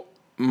 So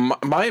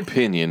my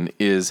opinion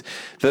is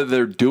that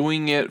they're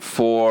doing it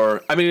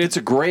for. I mean, it's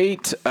a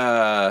great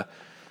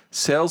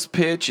sales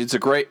pitch. It's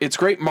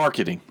great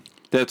marketing.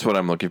 That's what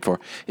I'm looking for.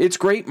 It's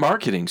great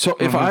marketing. So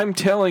if I'm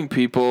telling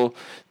people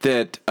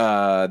that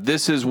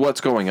this is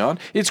what's going on,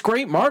 it's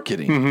great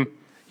marketing.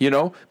 You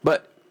know,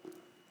 but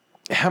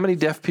how many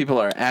deaf people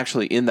are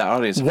actually in the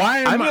audience?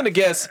 I'm going to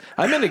guess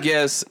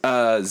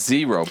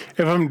 0. If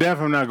I'm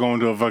deaf, I'm not going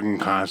to a fucking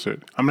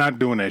concert. I'm not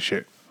doing that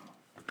shit.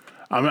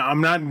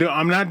 I'm not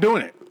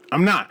doing it.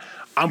 I'm not.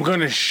 I'm going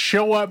to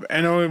show up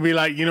and I'm going to be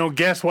like,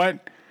 guess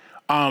what?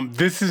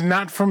 This is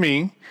not for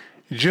me.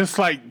 Just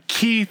like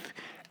Keith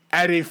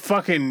at a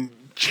fucking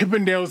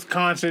Chippendales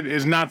concert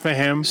is not for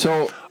him.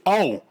 So,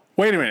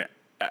 wait a minute.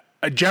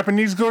 A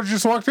Japanese girl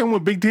just walked in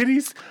with big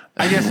titties?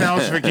 I guess now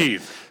it's for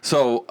Keith.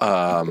 So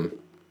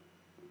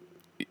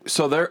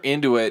they're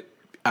into it.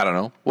 I don't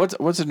know.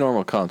 What's a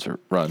normal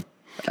concert run?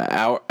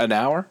 An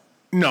hour?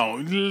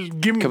 No,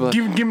 give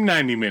him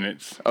 90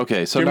 minutes.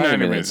 Okay, so 90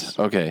 minutes.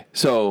 Okay,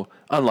 so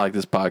unlike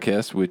this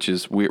podcast, which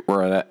is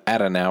we're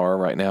at an hour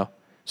right now.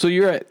 So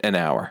you're at an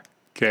hour.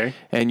 Okay.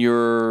 And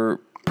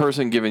your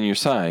person giving your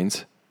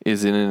signs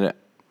is in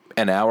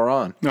an hour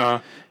on.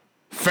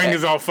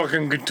 Fingers all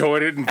fucking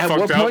contorted and fucked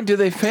up. At what point do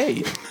they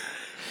fade?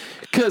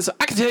 Because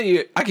I can tell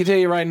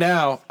you right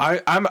now,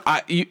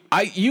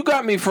 you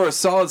got me for a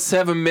solid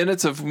 7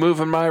 minutes of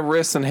moving my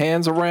wrists and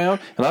hands around,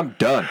 and I'm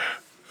done.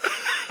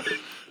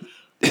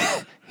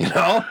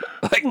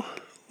 Like,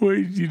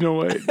 wait, you know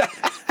what?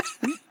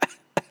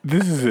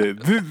 This is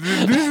it.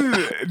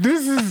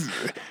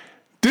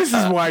 This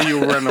is why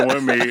you're running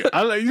with me. You know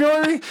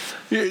what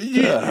I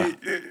mean?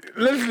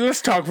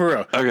 Let's talk for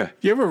real. Okay.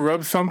 You ever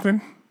rub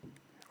something,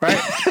 right?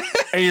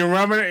 And you're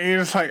rubbing it, and you're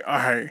just like, all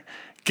right,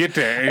 get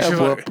there. And she's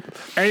like,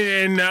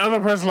 and the other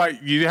person's like,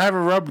 you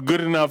haven't rubbed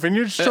good enough, and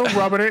you're still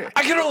rubbing it.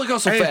 I can only go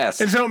so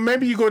fast. And so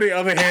maybe you go to the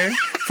other hand.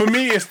 For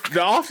me, it's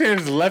the off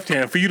hand is the left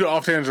hand. For you, the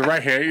off hand is the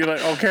right hand. You're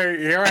like, okay,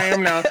 here I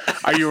am now.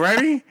 Are you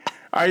ready?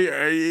 Are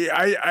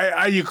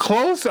you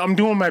close? I'm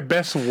doing my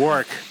best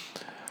work.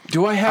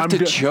 Do I have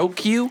to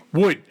choke you?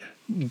 Wood,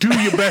 do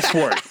your best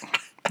work.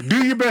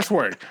 Do your best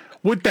work.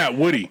 With that,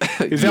 Woody.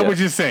 Is that what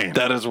you're saying?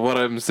 That is what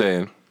I'm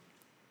saying.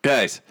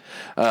 Guys,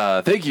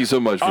 thank you so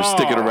much for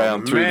sticking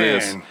around through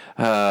this.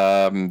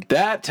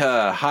 That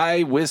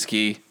high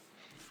whiskey,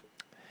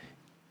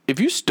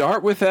 if you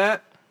start with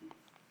that,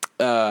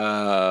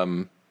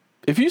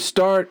 if you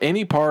start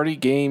any party,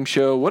 game,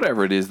 show,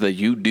 whatever it is that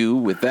you do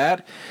with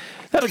that,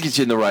 that'll get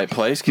you in the right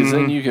place because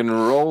then you can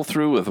roll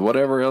through with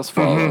whatever else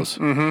follows.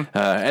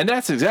 And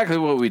that's exactly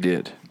what we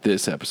did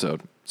this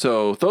episode.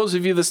 So those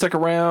of you that stuck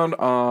around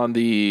on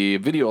the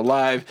video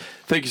live,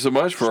 thank you so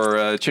much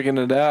for checking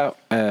it out.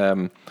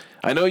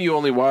 I know you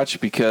only watch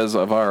because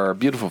of our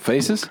beautiful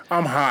faces.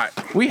 I'm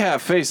hot. We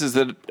have faces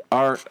that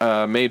aren't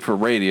made for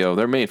radio.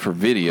 They're made for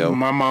video.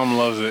 My mom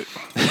loves it.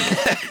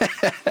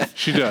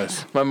 She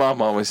does. My mom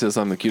always says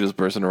I'm the cutest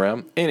person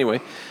around.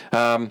 Anyway,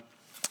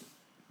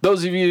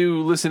 those of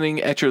you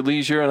listening at your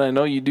leisure, and I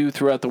know you do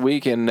throughout the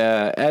week, and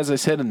as I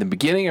said in the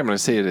beginning, I'm going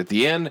to say it at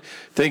the end,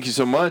 thank you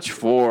so much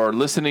for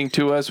listening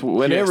to us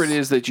whenever it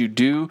is that you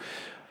do.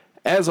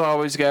 As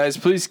always, guys,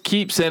 please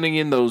keep sending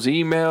in those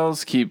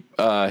emails. Keep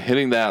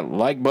hitting that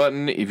like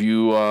button. If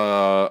you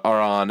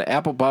are on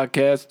Apple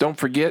Podcasts, don't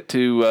forget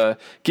to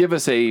give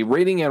us a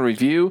rating and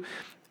review.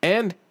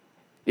 And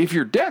if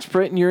you're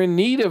desperate and you're in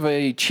need of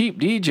a cheap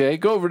DJ,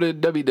 go over to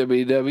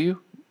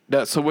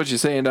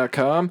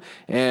www.sowhatyousaying.com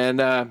and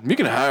you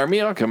can hire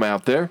me. I'll come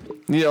out there.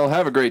 You'll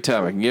have a great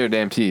time. I can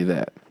guarantee you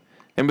that.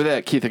 And with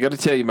that, Keith, I got to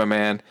tell you, my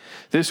man,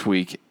 this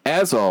week,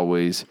 as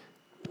always,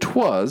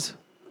 'twas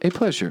a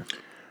pleasure.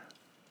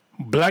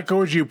 Black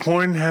orgy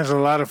porn has a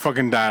lot of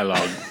fucking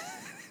dialogue.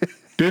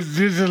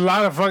 There's a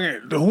lot of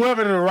fucking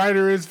whoever the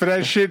writer is for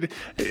that shit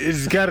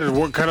is got his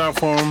work cut out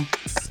for him.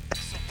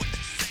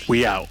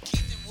 We out.